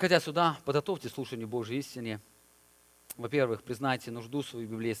 Приходя сюда, подготовьте слушанию Божьей истины. Во-первых, признайте нужду своей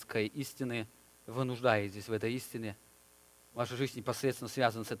библейской истины. Вы нуждаетесь в этой истине. Ваша жизнь непосредственно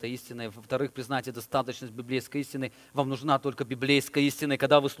связана с этой истиной. Во-вторых, признайте достаточность библейской истины. Вам нужна только библейская истина. И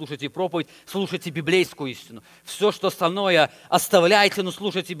когда вы слушаете проповедь, слушайте библейскую истину. Все, что остальное, оставляйте, но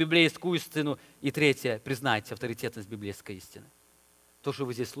слушайте библейскую истину. И третье, признайте авторитетность библейской истины. То, что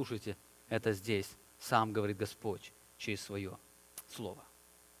вы здесь слушаете, это здесь сам говорит Господь через свое Слово.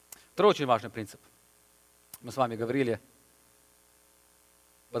 Второй очень важный принцип. Мы с вами говорили,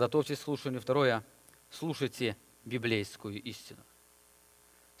 подготовьтесь к слушанию. Второе, слушайте библейскую истину.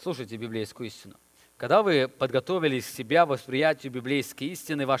 Слушайте библейскую истину. Когда вы подготовили себя к восприятию библейской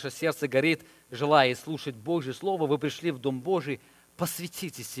истины, ваше сердце горит, желая слушать Божье Слово, вы пришли в Дом Божий,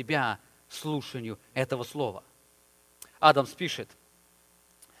 посвятите себя слушанию этого Слова. Адамс пишет,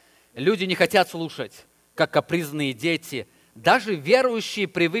 люди не хотят слушать, как капризные дети. Даже верующие,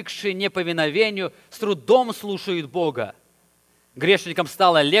 привыкшие неповиновению, с трудом слушают Бога. Грешникам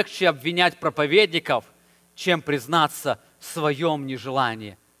стало легче обвинять проповедников, чем признаться в своем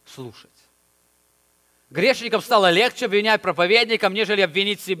нежелании слушать. Грешникам стало легче обвинять проповедникам, нежели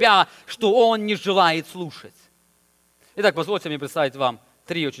обвинить себя, что он не желает слушать. Итак, позвольте мне представить вам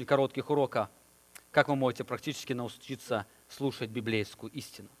 3 очень коротких урока, как вы можете практически научиться слушать библейскую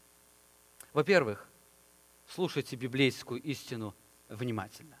истину. Во-первых, слушайте библейскую истину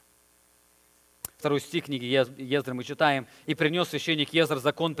внимательно. 2 стих книги Ездры мы читаем. «И принес священник Ездр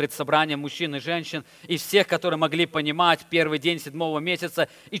закон пред собранием мужчин и женщин, и всех, которые могли понимать, первый день 7-го месяца,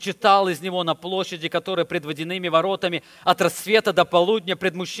 и читал из него на площади, которая пред водяными воротами, от рассвета до полудня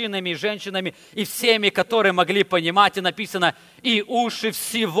пред мужчинами и женщинами, и всеми, которые могли понимать». И написано, «И уши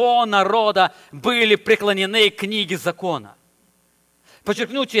всего народа были преклонены к книге закона».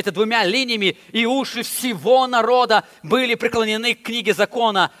 Подчеркните это 2 линиями. И уши всего народа были преклонены к книге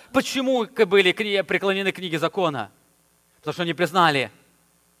закона. Почему были преклонены к книге закона? Потому что они признали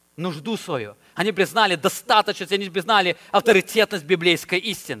нужду свою. Они признали достаточность, они признали авторитетность библейской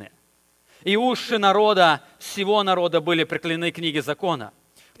истины. И уши народа, всего народа были преклонены к книге закона.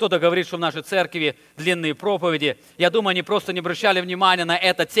 Кто-то говорит, что в нашей церкви длинные проповеди. Я думаю, они просто не обращали внимания на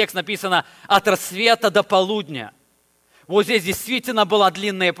этот текст. Написано «от рассвета до полудня». Вот здесь действительно была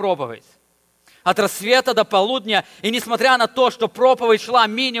длинная проповедь. От рассвета до полудня. И несмотря на то, что проповедь шла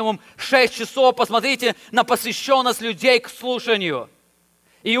минимум 6 часов, посмотрите на посвященность людей к слушанию.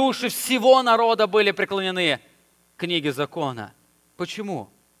 И уши всего народа были преклонены к книге закона. Почему?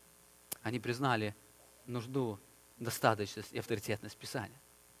 Они признали нужду, достаточность и авторитетность Писания.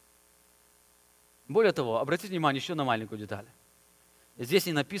 Более того, обратите внимание еще на маленькую деталь. Здесь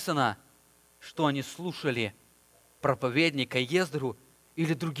не написано, что они слушали проповедника Ездру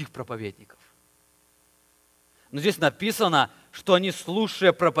или других проповедников. Но здесь написано, что они,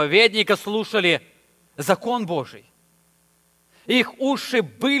 слушая проповедника, слушали закон Божий. Их уши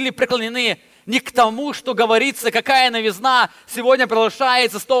были преклонены не к тому, что говорится, какая новизна сегодня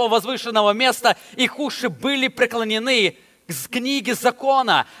приглашается с того возвышенного места. Их уши были преклонены к книге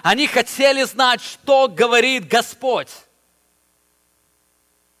закона. Они хотели знать, что говорит Господь.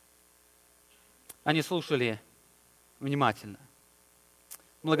 Они слушали внимательно.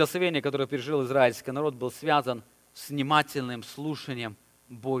 Благословение, которое пережил израильский народ, был связан с внимательным слушанием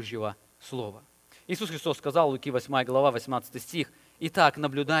Божьего Слова. Иисус Христос сказал, Луки 8 глава, 18 стих, «Итак,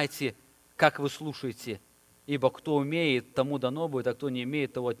 наблюдайте, как вы слушаете, ибо кто умеет, тому дано будет, а кто не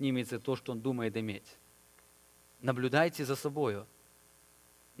имеет, того отнимется то, что он думает иметь. Наблюдайте за собою.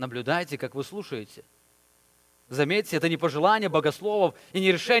 Наблюдайте, как вы слушаете. Заметьте, это не пожелание богословов и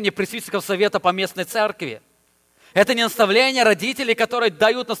не решение пресвитерского совета по местной церкви. Это не наставление родителей, которые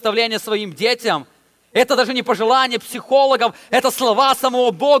дают наставления своим детям. Это даже не пожелание психологов, это слова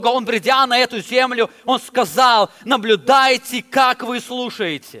самого Бога. Он, придя на эту землю, Он сказал: наблюдайте, как вы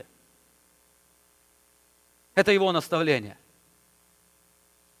слушаете. Это Его наставление.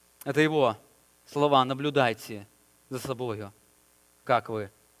 Это Его слова: наблюдайте за собою, как вы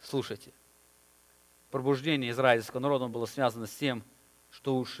слушаете. Пробуждение израильского народа было связано с тем,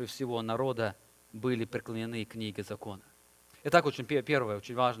 что уши всего народа были преклонены к книге закона. Итак, первое,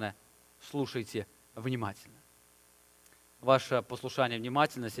 очень важное: слушайте внимательно. Ваше послушание,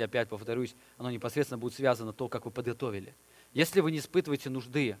 внимательность, я опять повторюсь, оно непосредственно будет связано с тем, как вы подготовили. Если вы не испытываете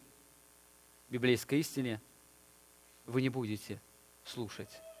нужды в библейской истине, вы не будете слушать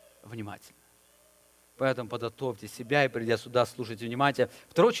внимательно. Поэтому подготовьте себя и, придя сюда, слушайте внимательно.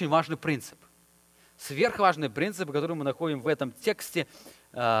 Второй очень важный принцип. Сверхважный принцип, который мы находим в этом тексте,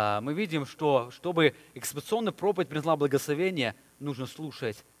 мы видим, что чтобы экспозиционная проповедь принесла благословение, нужно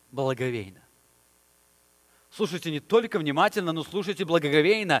слушать благоговейно. Слушайте не только внимательно, но слушайте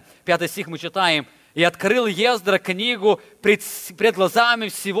благоговейно. 5 стих мы читаем: «И открыл Ездра книгу пред глазами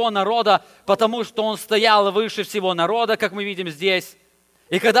всего народа, потому что он стоял выше всего народа», как мы видим здесь.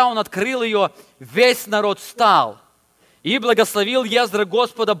 «И когда он открыл ее, весь народ встал. И благословил Ездра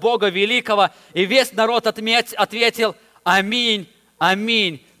Господа Бога Великого, и весь народ ответил: Аминь,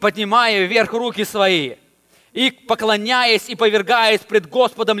 аминь, поднимая вверх руки свои, и поклоняясь и повергаясь пред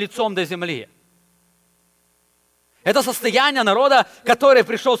Господом лицом до земли». Это состояние народа, который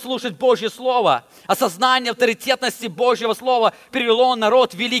пришел слушать Божье Слово. Осознание авторитетности Божьего Слова привело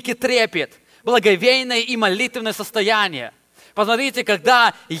народ в великий трепет, благоговейное и молитвенное состояние. Посмотрите,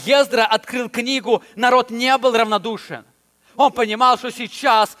 когда Ездра открыл книгу, народ не был равнодушен. Он понимал, что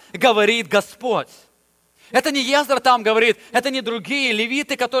сейчас говорит Господь. Это не Ездра там говорит, это не другие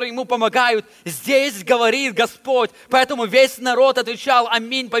левиты, которые ему помогают. Здесь говорит Господь. Поэтому весь народ отвечал: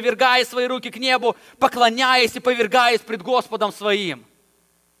 аминь, повергая свои руки к небу, поклоняясь и повергаясь пред Господом своим.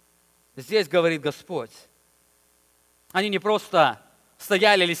 Здесь говорит Господь. Они не просто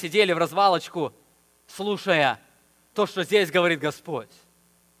стояли или сидели в развалочку, слушая то, что здесь говорит Господь.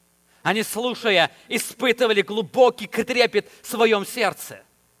 Они, слушая, испытывали глубокий трепет в своем сердце.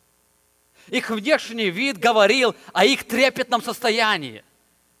 Их внешний вид говорил о их трепетном состоянии.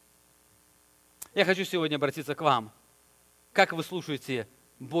 Я хочу сегодня обратиться к вам. Как вы слушаете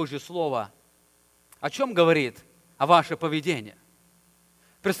Божье Слово? О чем говорит о ваше поведение?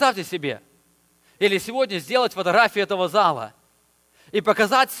 Представьте себе, или сегодня сделать фотографию этого зала и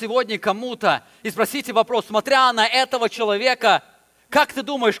показать сегодня кому-то, и спросите вопрос: смотря на этого человека, как ты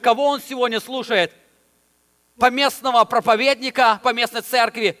думаешь, кого он сегодня слушает? Поместного проповедника, по местной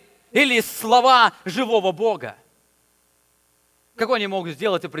церкви, или слова живого Бога? Какое они могут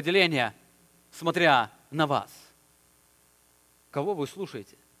сделать определение, смотря на вас? Кого вы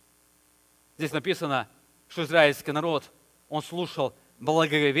слушаете? Здесь написано, что израильский народ, он слушал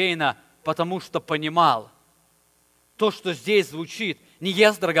благоговейно, потому что понимал, то, что здесь звучит, не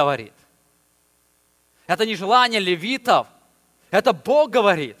Ездра говорит. Это не желание левитов, это Бог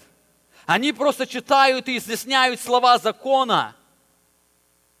говорит. Они просто читают и изъясняют слова закона.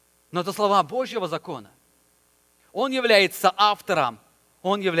 Но это слова Божьего закона. Он является автором,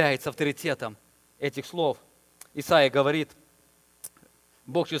 Он является авторитетом этих слов. Исаия говорит,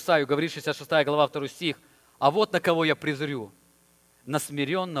 Бог через Исаию говорит, 66 глава, 2 стих: «А вот на кого я презрю, на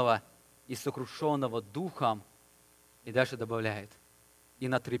смиренного и сокрушенного духом», и дальше добавляет, «и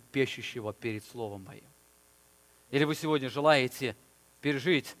на трепещущего перед словом моим». Или вы сегодня желаете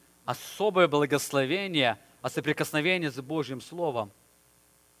пережить особое благословение от соприкосновения с Божьим Словом?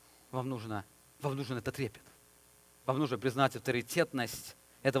 Вам нужен этот трепет. Вам нужно признать авторитетность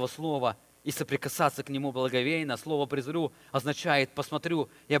этого слова и соприкасаться к нему благоговейно. Слово «презрю» означает «посмотрю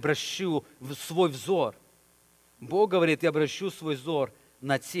и обращу свой взор». Бог говорит: «Я обращу свой взор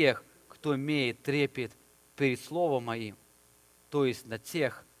на тех, кто имеет трепет перед Словом Моим», то есть на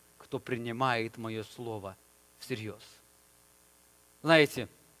тех, кто принимает Мое Слово всерьез. Знаете,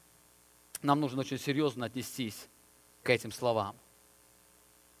 нам нужно очень серьезно отнестись к этим словам.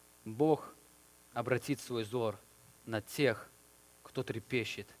 Бог обратит свой взор на тех, кто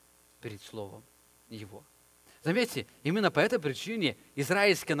трепещет перед Словом Его. Заметьте, именно по этой причине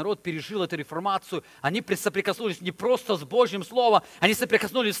израильский народ пережил эту реформацию. Они соприкоснулись не просто с Божьим Словом, они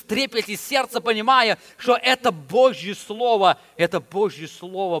соприкоснулись в трепете сердца, понимая, что это Божье Слово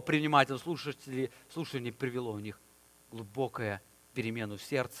принимать. Слушание привело у них глубокую перемену в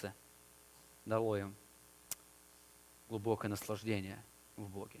сердце, дало им глубокое наслаждение в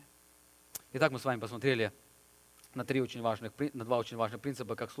Боге. Итак, мы с вами посмотрели на два очень важных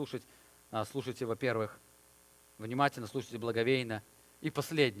принципа, как слушать. Слушайте, во-первых, внимательно, слушайте благоговейно. И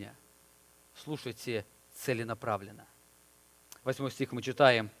последнее, слушайте целенаправленно. 8 стих мы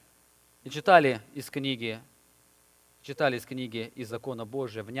читаем. И читали из книги из закона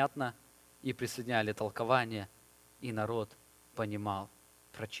Божия внятно, и присоединяли толкование, и народ понимал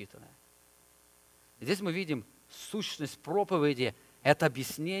прочитанное. Здесь мы видим сущность проповеди – это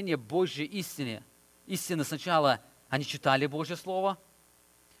объяснение Божьей истины. Истины сначала они читали Божье Слово,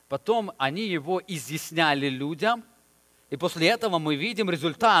 потом они его изъясняли людям, и после этого мы видим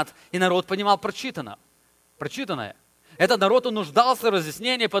результат, и народ понимал прочитанное. Этот народ нуждался в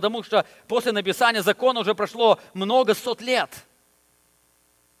разъяснении, потому что после написания закона уже прошло много сот лет.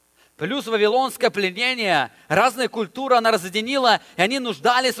 Плюс вавилонское пленение, разная культура, она разъединила, и они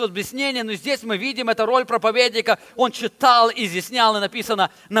нуждались в объяснении, но здесь мы видим, это роль проповедника, он читал, изъяснял, и написано,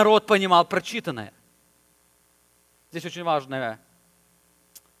 народ понимал прочитанное. Здесь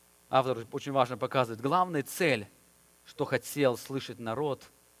автор очень важно показывает, главная цель, что хотел слышать народ,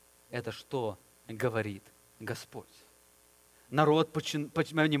 это что говорит Господь. Народ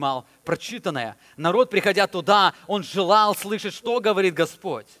понимал прочитанное. Народ, приходя туда, он желал слышать, что говорит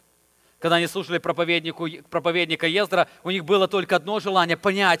Господь. Когда они слушали проповедника Ездра, у них было только одно желание –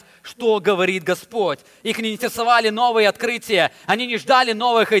 понять, что говорит Господь. Их не интересовали новые открытия, они не ждали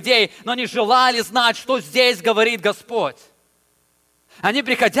новых идей, но они желали знать, что здесь говорит Господь. Они,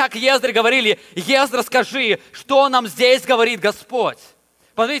 приходя к Ездре, говорили: «Ездра, скажи, что нам здесь говорит Господь».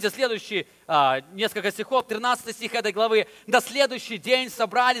 Посмотрите, следующие несколько стихов, 13 стих этой главы. «На следующий день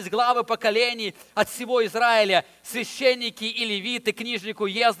собрались главы поколений от всего Израиля, священники и левиты, книжнику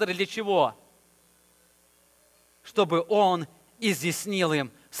Ездры». Для чего? Чтобы он изъяснил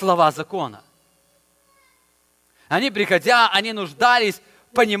им слова закона. Они, приходя, они нуждались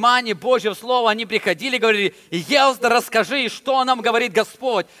в понимании Божьего Слова. Они приходили и говорили: «Ездра, расскажи, что нам говорит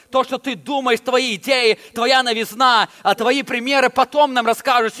Господь. То, что ты думаешь, твои идеи, твоя новизна, твои примеры потом нам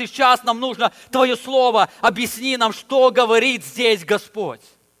расскажешь. Сейчас нам нужно твое Слово. Объясни нам, что говорит здесь Господь».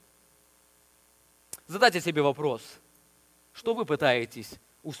 Задайте себе вопрос, что вы пытаетесь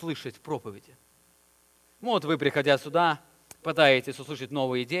услышать в проповеди? Вот вы, приходя сюда, пытаетесь услышать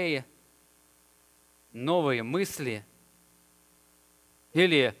новые идеи, новые мысли,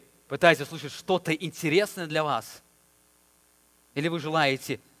 или пытаетесь услышать что-то интересное для вас, или вы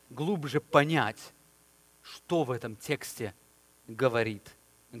желаете глубже понять, что в этом тексте говорит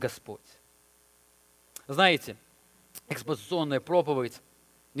Господь. Знаете, экспозиционная проповедь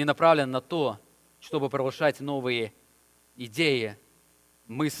не направлена на то, чтобы провозглашать новые идеи,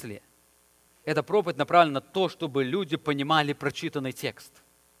 мысли. Эта проповедь направлена на то, чтобы люди понимали прочитанный текст.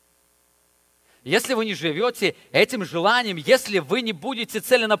 Если вы не живете этим желанием, если вы не будете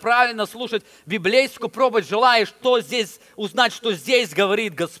целенаправленно слушать библейскую проповедь, желая узнать, что здесь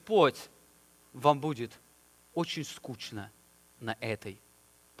говорит Господь, вам будет очень скучно на этой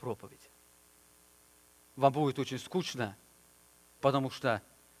проповеди. Вам будет очень скучно, потому что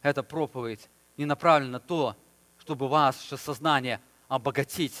эта проповедь не направлена на то, чтобы ваше сознание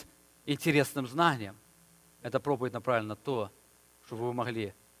обогатить интересным знанием. Эта проповедь направлена на то, чтобы вы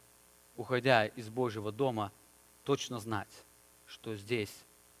могли, уходя из Божьего дома, точно знать, что здесь,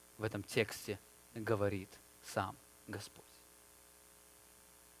 в этом тексте, говорит сам Господь.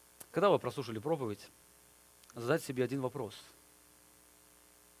 Когда вы прослушали проповедь, задайте себе один вопрос.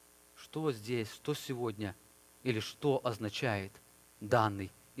 Что здесь, что сегодня, или что означает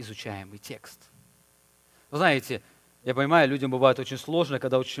данный изучаемый текст? Вы знаете, я понимаю, людям бывает очень сложно,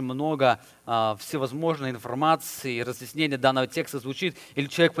 когда очень много всевозможной информации и разъяснения данного текста звучит, или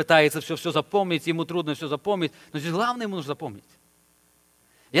человек пытается все запомнить, ему трудно все запомнить, но здесь главное ему нужно запомнить.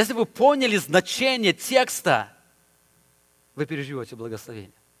 Если вы поняли значение текста, вы переживете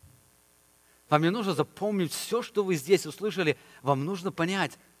благословение. Вам не нужно запомнить все, что вы здесь услышали, вам нужно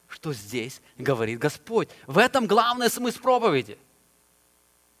понять, что здесь говорит Господь. В этом главный смысл проповеди.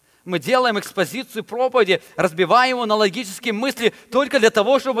 Мы делаем экспозицию проповеди, разбиваем его на логические мысли только для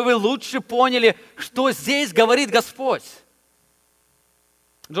того, чтобы вы лучше поняли, что здесь говорит Господь.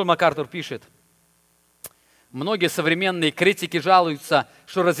 Джон МакАртур пишет: многие современные критики жалуются,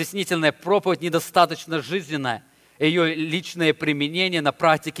 что разъяснительная проповедь недостаточно жизненная, и ее личное применение на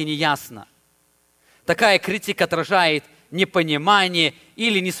практике неясно. Такая критика отражает непонимание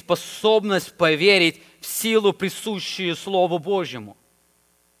или неспособность поверить в силу, присущую Слову Божьему.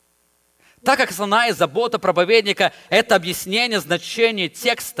 Так как основная забота проповедника – это объяснение значения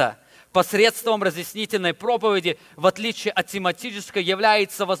текста посредством разъяснительной проповеди, в отличие от тематической,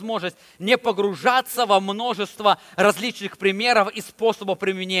 является возможность не погружаться во множество различных примеров и способов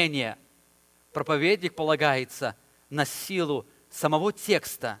применения. Проповедник полагается на силу самого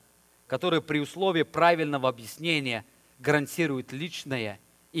текста, который при условии правильного объяснения гарантирует личное,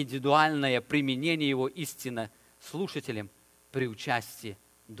 индивидуальное применение его истины слушателям при участии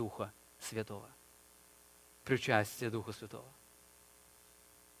Духа Святого. При участии Духа Святого.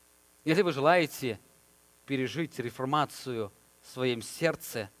 Если вы желаете пережить реформацию в своем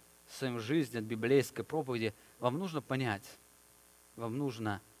сердце, в своей жизни от библейской проповеди, вам нужно понять, вам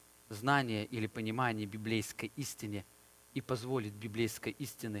нужно знание или понимание библейской истины и позволить библейской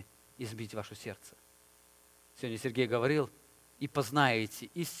истине избить ваше сердце. Сегодня Сергей говорил, и познаете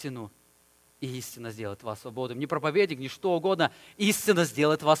истину, и истина сделает вас свободным. Не проповедник, не что угодно, истина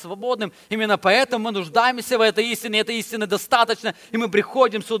сделает вас свободным. Именно поэтому мы нуждаемся в этой истине, этой истины достаточно, и мы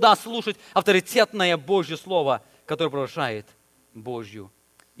приходим сюда слушать авторитетное Божье Слово, которое провозглашает Божью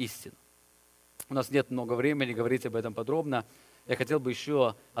истину. У нас нет много времени говорить об этом подробно. Я хотел бы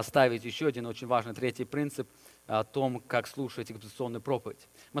еще оставить еще один очень важный третий принцип о том, как слушать экспозиционную проповедь.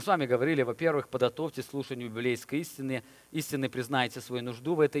 Мы с вами говорили, во-первых, подготовьте слушанию библейской истины. Истины признайте свою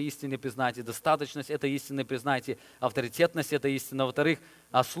нужду в этой истине, признайте достаточность этой истины, признайте авторитетность этой истины. Во-вторых,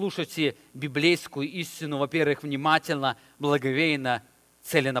 слушайте библейскую истину, во-первых, внимательно, благоговейно,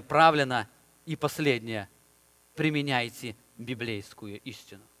 целенаправленно. И последнее, применяйте библейскую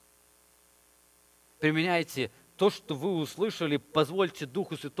истину. Применяйте то, что вы услышали, позвольте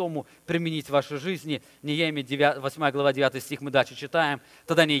Духу Святому применить в вашей жизни. Неемия 8 глава 9 стих мы дальше читаем.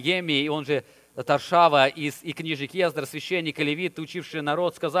 Тогда Неемия, и он же Таршава и книжник Ездра, священник и левит, учившие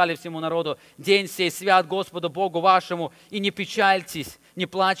народ, сказали всему народу: «День сей свят Господу Богу вашему, и не печальтесь, не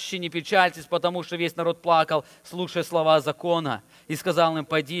плачьте, не печальтесь, потому что весь народ плакал, слушая слова закона. И сказал им: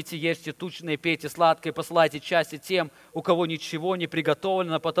 пойдите, ешьте тучное, пейте сладкое, посылайте части тем, у кого ничего не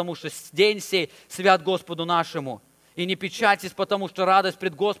приготовлено, потому что день сей свят Господу нашему. И не печальтесь, потому что радость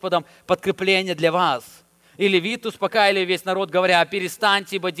пред Господом – подкрепление для вас». И левит успокаивали весь народ, говоря: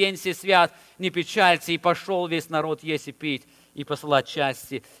 «Перестаньте, ибо день сей свят, не печальте». И пошел весь народ есть и пить, и посылать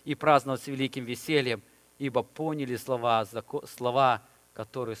части, и праздновать с великим весельем, ибо поняли слова,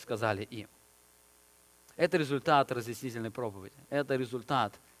 которые сказали им. Это результат разъяснительной проповеди. Это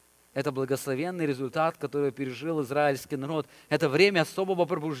результат. Это благословенный результат, который пережил израильский народ. Это время особого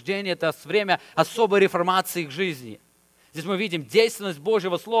пробуждения, это время особой реформации их жизни. Здесь мы видим действенность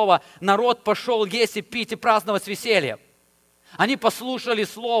Божьего Слова. Народ пошел есть и пить и праздновать с весельем. Они послушали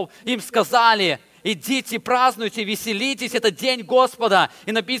слов, им сказали: идите, празднуйте, веселитесь, это день Господа.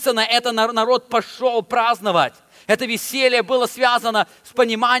 И написано, это народ пошел праздновать. Это веселье было связано с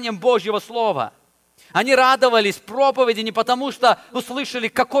пониманием Божьего Слова. Они радовались проповеди не потому, что услышали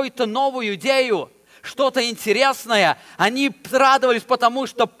какую-то новую идею, что-то интересное. Они радовались, потому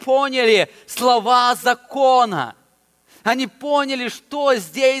что поняли слова закона. Они поняли, что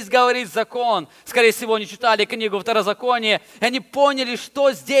здесь говорит закон. Скорее всего, они читали книгу Второзакония, и они поняли,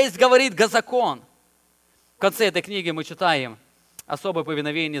 что здесь говорит закон. В конце этой книги мы читаем особое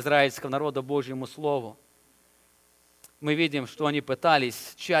повиновение израильского народа Божьему Слову. Мы видим, что они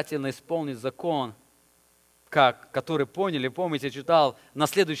пытались тщательно исполнить закон, который поняли. Помните, я читал, на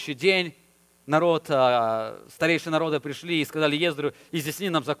следующий день старейшие народа пришли и сказали Ездру: изъясни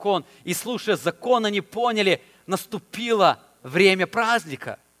нам закон. И слушая закон, они поняли, наступило время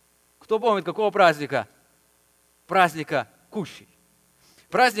праздника. Кто помнит, какого праздника? Праздника Кущей.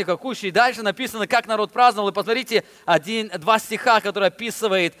 Праздника Кущей. Дальше написано, как народ праздновал. И посмотрите, 2 стиха, которые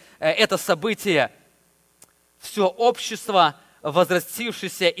описывают это событие. Все общество,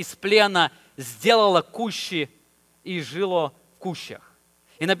 возвратившееся из плена, сделало Кущи и жило в Кущах.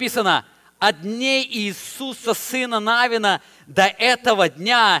 И написано: от дней Иисуса, сына Навина, до этого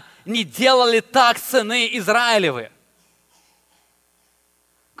дня не делали так сыны Израилевы.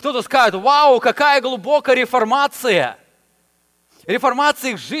 Кто-то скажет: вау, какая глубокая реформация.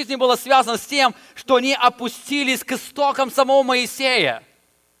 Реформация их жизни была связана с тем, что они опустились к истокам самого Моисея.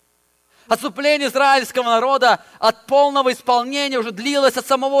 Отступление израильского народа от полного исполнения уже длилось от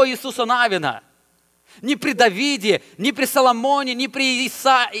самого Иисуса Навина. Ни при Давиде, ни при Соломоне, ни при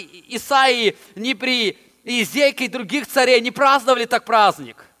Исаии, ни при Иезекии и других царей не праздновали так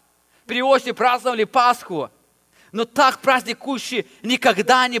праздник. При Иосифе праздновали Пасху, но так праздник Кущи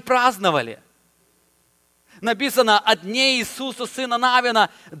никогда не праздновали. Написано, от дней Иисуса, сына Навина,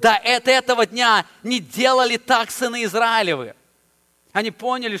 до этого дня не делали так сыны Израилевы. Они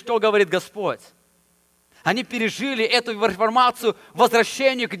поняли, что говорит Господь. Они пережили эту реформацию,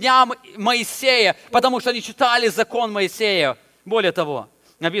 возвращение к дням Моисея, потому что они читали закон Моисея. Более того,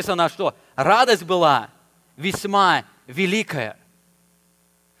 написано, что радость была весьма великая.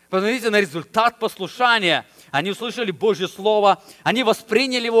 Посмотрите на результат послушания. Они услышали Божье Слово, они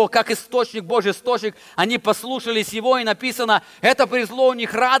восприняли его как источник, Божий источник, они послушались его, и написано, это произвело у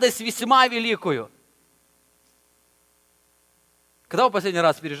них радость весьма великую. Когда вы последний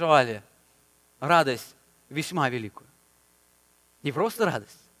раз переживали радость весьма великую? Не просто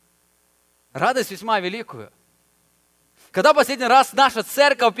радость, радость весьма великую. Когда последний раз наша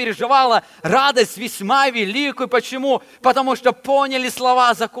церковь переживала радость весьма великую? Почему? Потому что поняли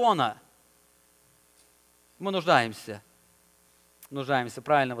слова закона. Мы нуждаемся в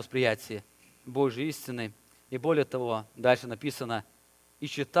правильном восприятии Божьей истины. И более того, дальше написано, и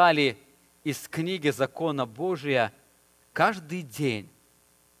читали из книги закона Божия каждый день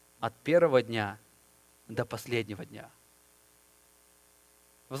от первого дня до последнего дня.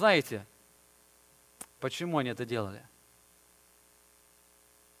 Вы знаете, почему они это делали?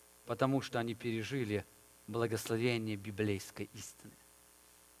 Потому что они пережили благословение библейской истины.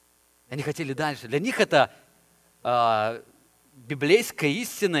 Они хотели дальше. Для них это библейская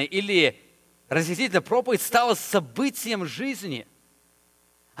истина или разъяснительная проповедь стала событием жизни.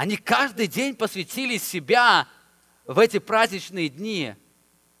 Они каждый день посвятили себя в эти праздничные дни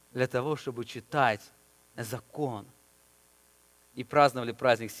для того, чтобы читать закон. И праздновали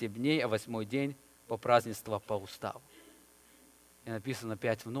праздник 7 дней, а 8-й день по празднеству по уставу. И написано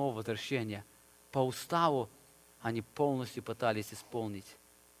опять в новое возвращение. По уставу они полностью пытались исполнить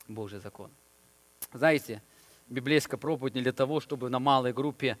Божий закон. Знаете, библейская проповедь не для того, чтобы на малой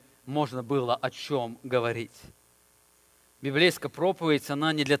группе можно было о чем говорить. Библейская проповедь,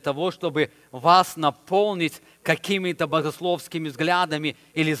 она не для того, чтобы вас наполнить какими-то богословскими взглядами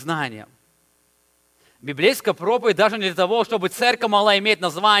или знанием. Библейская проповедь даже не для того, чтобы церковь могла иметь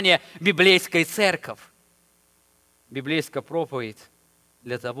название «библейская церковь». Библейская проповедь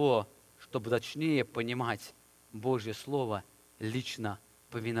для того, чтобы точнее понимать Божье Слово, лично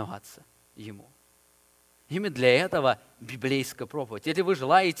повиноваться Ему. Именно для этого библейская проповедь. Если вы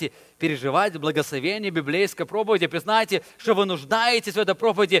желаете переживать благословение библейской проповеди, признайте, что вы нуждаетесь в этой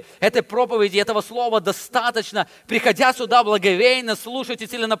проповеди, этого слова достаточно. Приходя сюда благоговейно, слушайте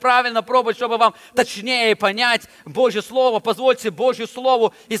целенаправленно проповедь, чтобы вам точнее понять Божье Слово. Позвольте Божьему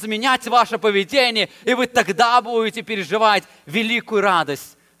Слову изменять ваше поведение, и вы тогда будете переживать великую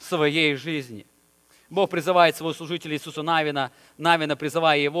радость в своей жизни. Бог призывает своего служителя Иисуса Навина,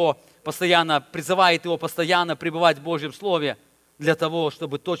 призывает его постоянно пребывать в Божьем Слове для того,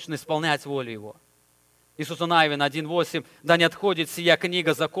 чтобы точно исполнять волю Его. Иисуса Навина 1:8. «Да не отходит сия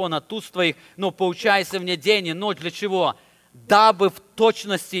книга закона от уст твоих, но поучайся в ней день и ночь». Для чего? Дабы в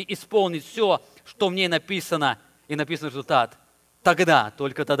точности исполнить все, что в ней написано. И написан результат.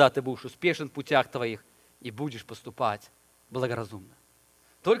 Только тогда ты будешь успешен в путях твоих и будешь поступать благоразумно.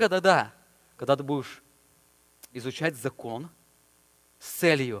 Только тогда, когда ты будешь изучать закон с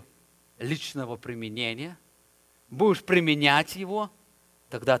целью личного применения, будешь применять его,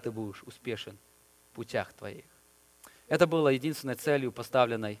 тогда ты будешь успешен в путях твоих. Это было единственной целью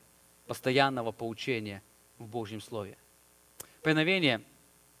поставленной постоянного поучения в Божьем Слове. Повиновение,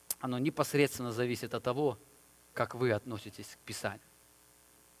 оно непосредственно зависит от того, как вы относитесь к Писанию.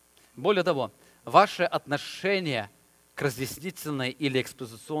 Более того, ваше отношение к разъяснительной или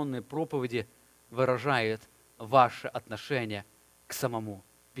экспозиционной проповеди выражает ваше отношение к самому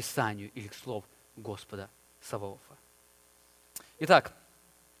Писанию или к Слову Господа Саваофа. Итак,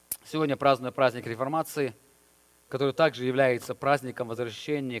 сегодня празднуем праздник Реформации, который также является праздником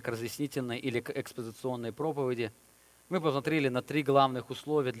возвращения к разъяснительной или к экспозиционной проповеди. Мы посмотрели на 3 главных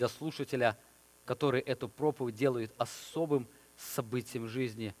условия для слушателя, которые эту проповедь делают особым событием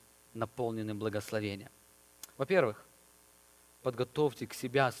жизни, наполненным благословением. Во-первых, подготовьте к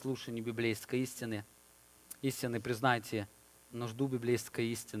себя слушанию библейской истины. Признайте нужду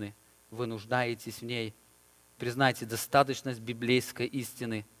библейской истины. Вы нуждаетесь в ней. Признайте достаточность библейской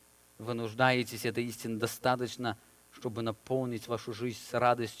истины. Вы нуждаетесь этой истины достаточно, чтобы наполнить вашу жизнь с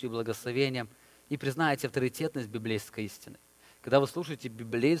радостью и благословением. И признайте авторитетность библейской истины. Когда вы слушаете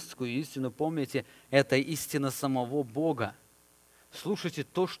библейскую истину, помните, это истина самого Бога. Слушайте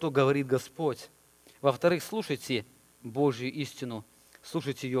то, что говорит Господь. Во-вторых, слушайте Божью истину,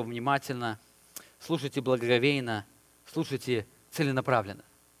 слушайте ее внимательно, слушайте благоговейно, слушайте целенаправленно.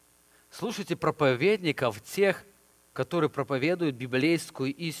 Слушайте проповедников, тех, которые проповедуют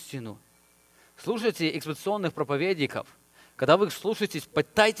библейскую истину. Слушайте экспозиционных проповедников. Когда вы их слушаете,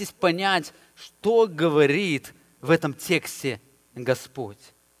 пытайтесь понять, что говорит в этом тексте Господь.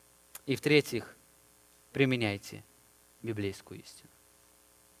 И в-третьих, применяйте библейскую истину.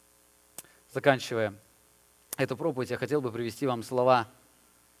 Заканчивая эту проповедь, я хотел бы привести вам слова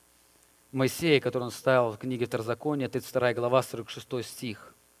Моисея, которые он ставил в книге Второзакония, 32 глава, 46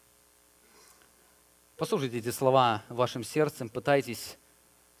 стих. Послушайте эти слова вашим сердцем, пытайтесь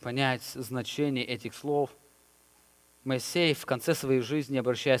понять значение этих слов. Моисей в конце своей жизни,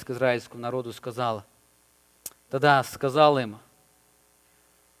 обращаясь к израильскому народу, сказал: «Тогда сказал им: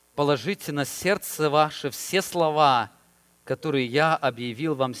 положите на сердце ваше все слова, которые я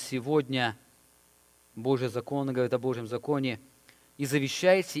объявил вам сегодня». Божий закон говорит о Божьем законе. «И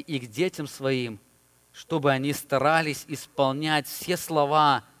завещайте их детям своим, чтобы они старались исполнять все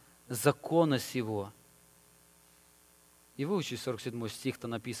слова закона сего». И выучи 47 стих-то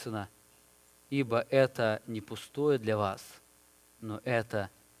написано: «Ибо это не пустое для вас, но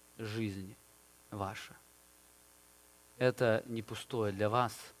это жизнь ваша». Это не пустое для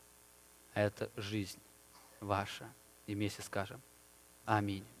вас, а это жизнь ваша. И вместе скажем: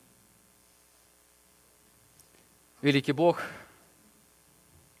 аминь. Великий Бог,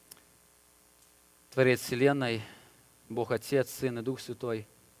 Творец Вселенной, Бог Отец, Сын и Дух Святой,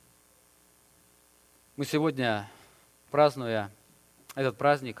 мы сегодня, празднуя этот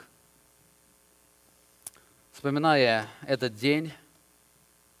праздник, вспоминая этот день,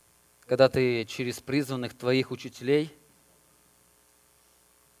 когда Ты через призванных Твоих учителей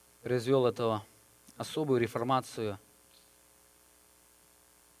произвел эту особую реформацию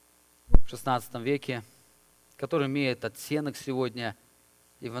в XVI веке, который имеет оттенок сегодня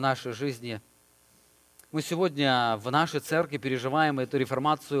и в нашей жизни. Мы сегодня в нашей церкви переживаем эту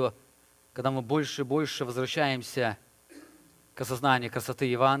реформацию, когда мы больше и больше возвращаемся к осознанию красоты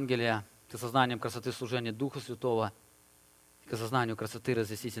Евангелия, к осознанию красоты служения Духа Святого, к осознанию красоты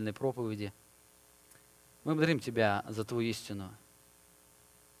разъяснительной проповеди. Мы благодарим Тебя за Твою истину.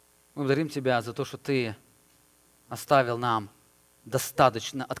 Мы благодарим Тебя за то, что Ты оставил нам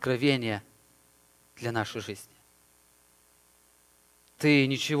достаточно откровения для нашей жизни. Ты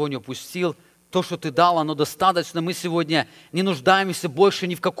ничего не упустил. То, что Ты дал, оно достаточно. Мы сегодня не нуждаемся больше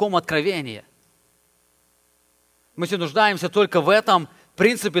ни в каком откровении. Мы сегодня нуждаемся только в этом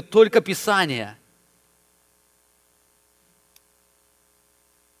принципе, только Писания.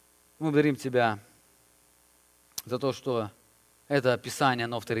 Мы благодарим Тебя за то, что это Писание,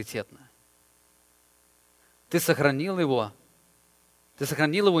 оно авторитетно. Ты сохранил его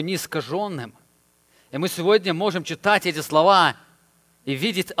неискаженным. И мы сегодня можем читать эти слова и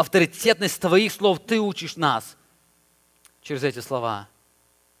видеть авторитетность Твоих слов. Ты учишь нас через эти слова.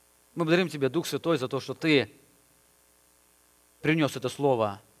 Мы благодарим Тебя, Дух Святой, за то, что Ты принес это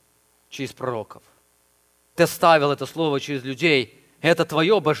слово через пророков. Ты оставил это слово через людей. Это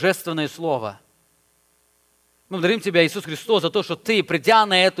Твое божественное слово. Мы благодарим Тебя, Иисус Христос, за то, что Ты, придя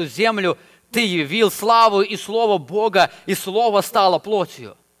на эту землю, Ты явил славу и Слово Бога, и Слово стало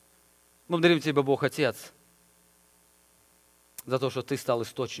плотью. Мы благодарим Тебя, Бог Отец, за то, что Ты стал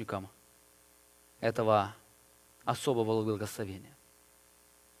источником этого особого благословения.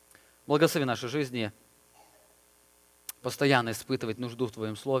 Благослови нашей жизни постоянно испытывать нужду в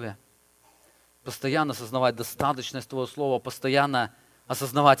Твоем Слове, постоянно осознавать достаточность Твоего Слова, постоянно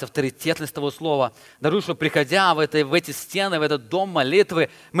осознавать авторитетность Твоего Слова. Даруй, чтобы, приходя в эти стены, в этот дом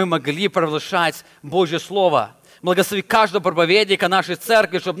молитвы, мы могли провозглашать Божье Слово. Благослови каждого проповедника нашей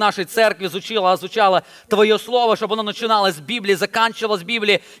церкви, чтобы наша церковь звучало Твое Слово, чтобы оно начиналось с Библии, заканчивалось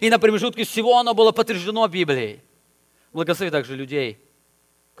Библией, и на промежутке всего оно было подтверждено Библией. Благослови также людей,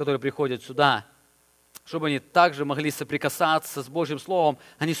 которые приходят сюда, чтобы они также могли соприкасаться с Божьим Словом.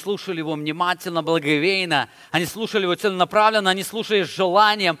 Они слушали его внимательно, благоговейно, они слушали его целенаправленно, они слушали с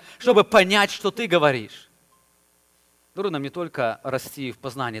желанием, чтобы понять, что Ты говоришь. Даруй нам не только расти в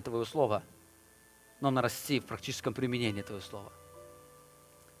познании Твоего Слова, но нарасти в практическом применении Твоего Слова.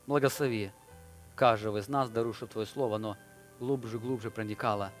 Благослови каждого из нас, даруй, чтобы Твое Слово, оно глубже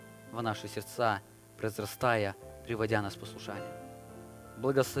проникало в наши сердца, произрастая, приводя нас в послушание.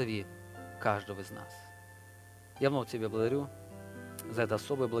 Благослови каждого из нас. Я много Тебя благодарю за это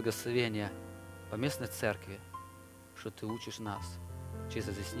особое благословение по местной церкви, что Ты учишь нас через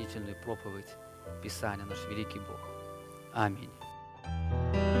разъяснительную проповедь Писания, наш великий Бог. Аминь.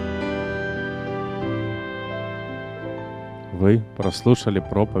 Вы прослушали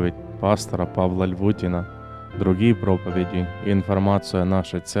проповедь пастора Павла Львутина. Другие проповеди и информацию о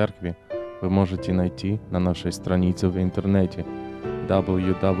нашей церкви вы можете найти на нашей странице в интернете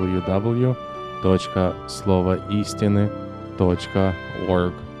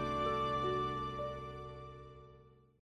www.slovoistины.org.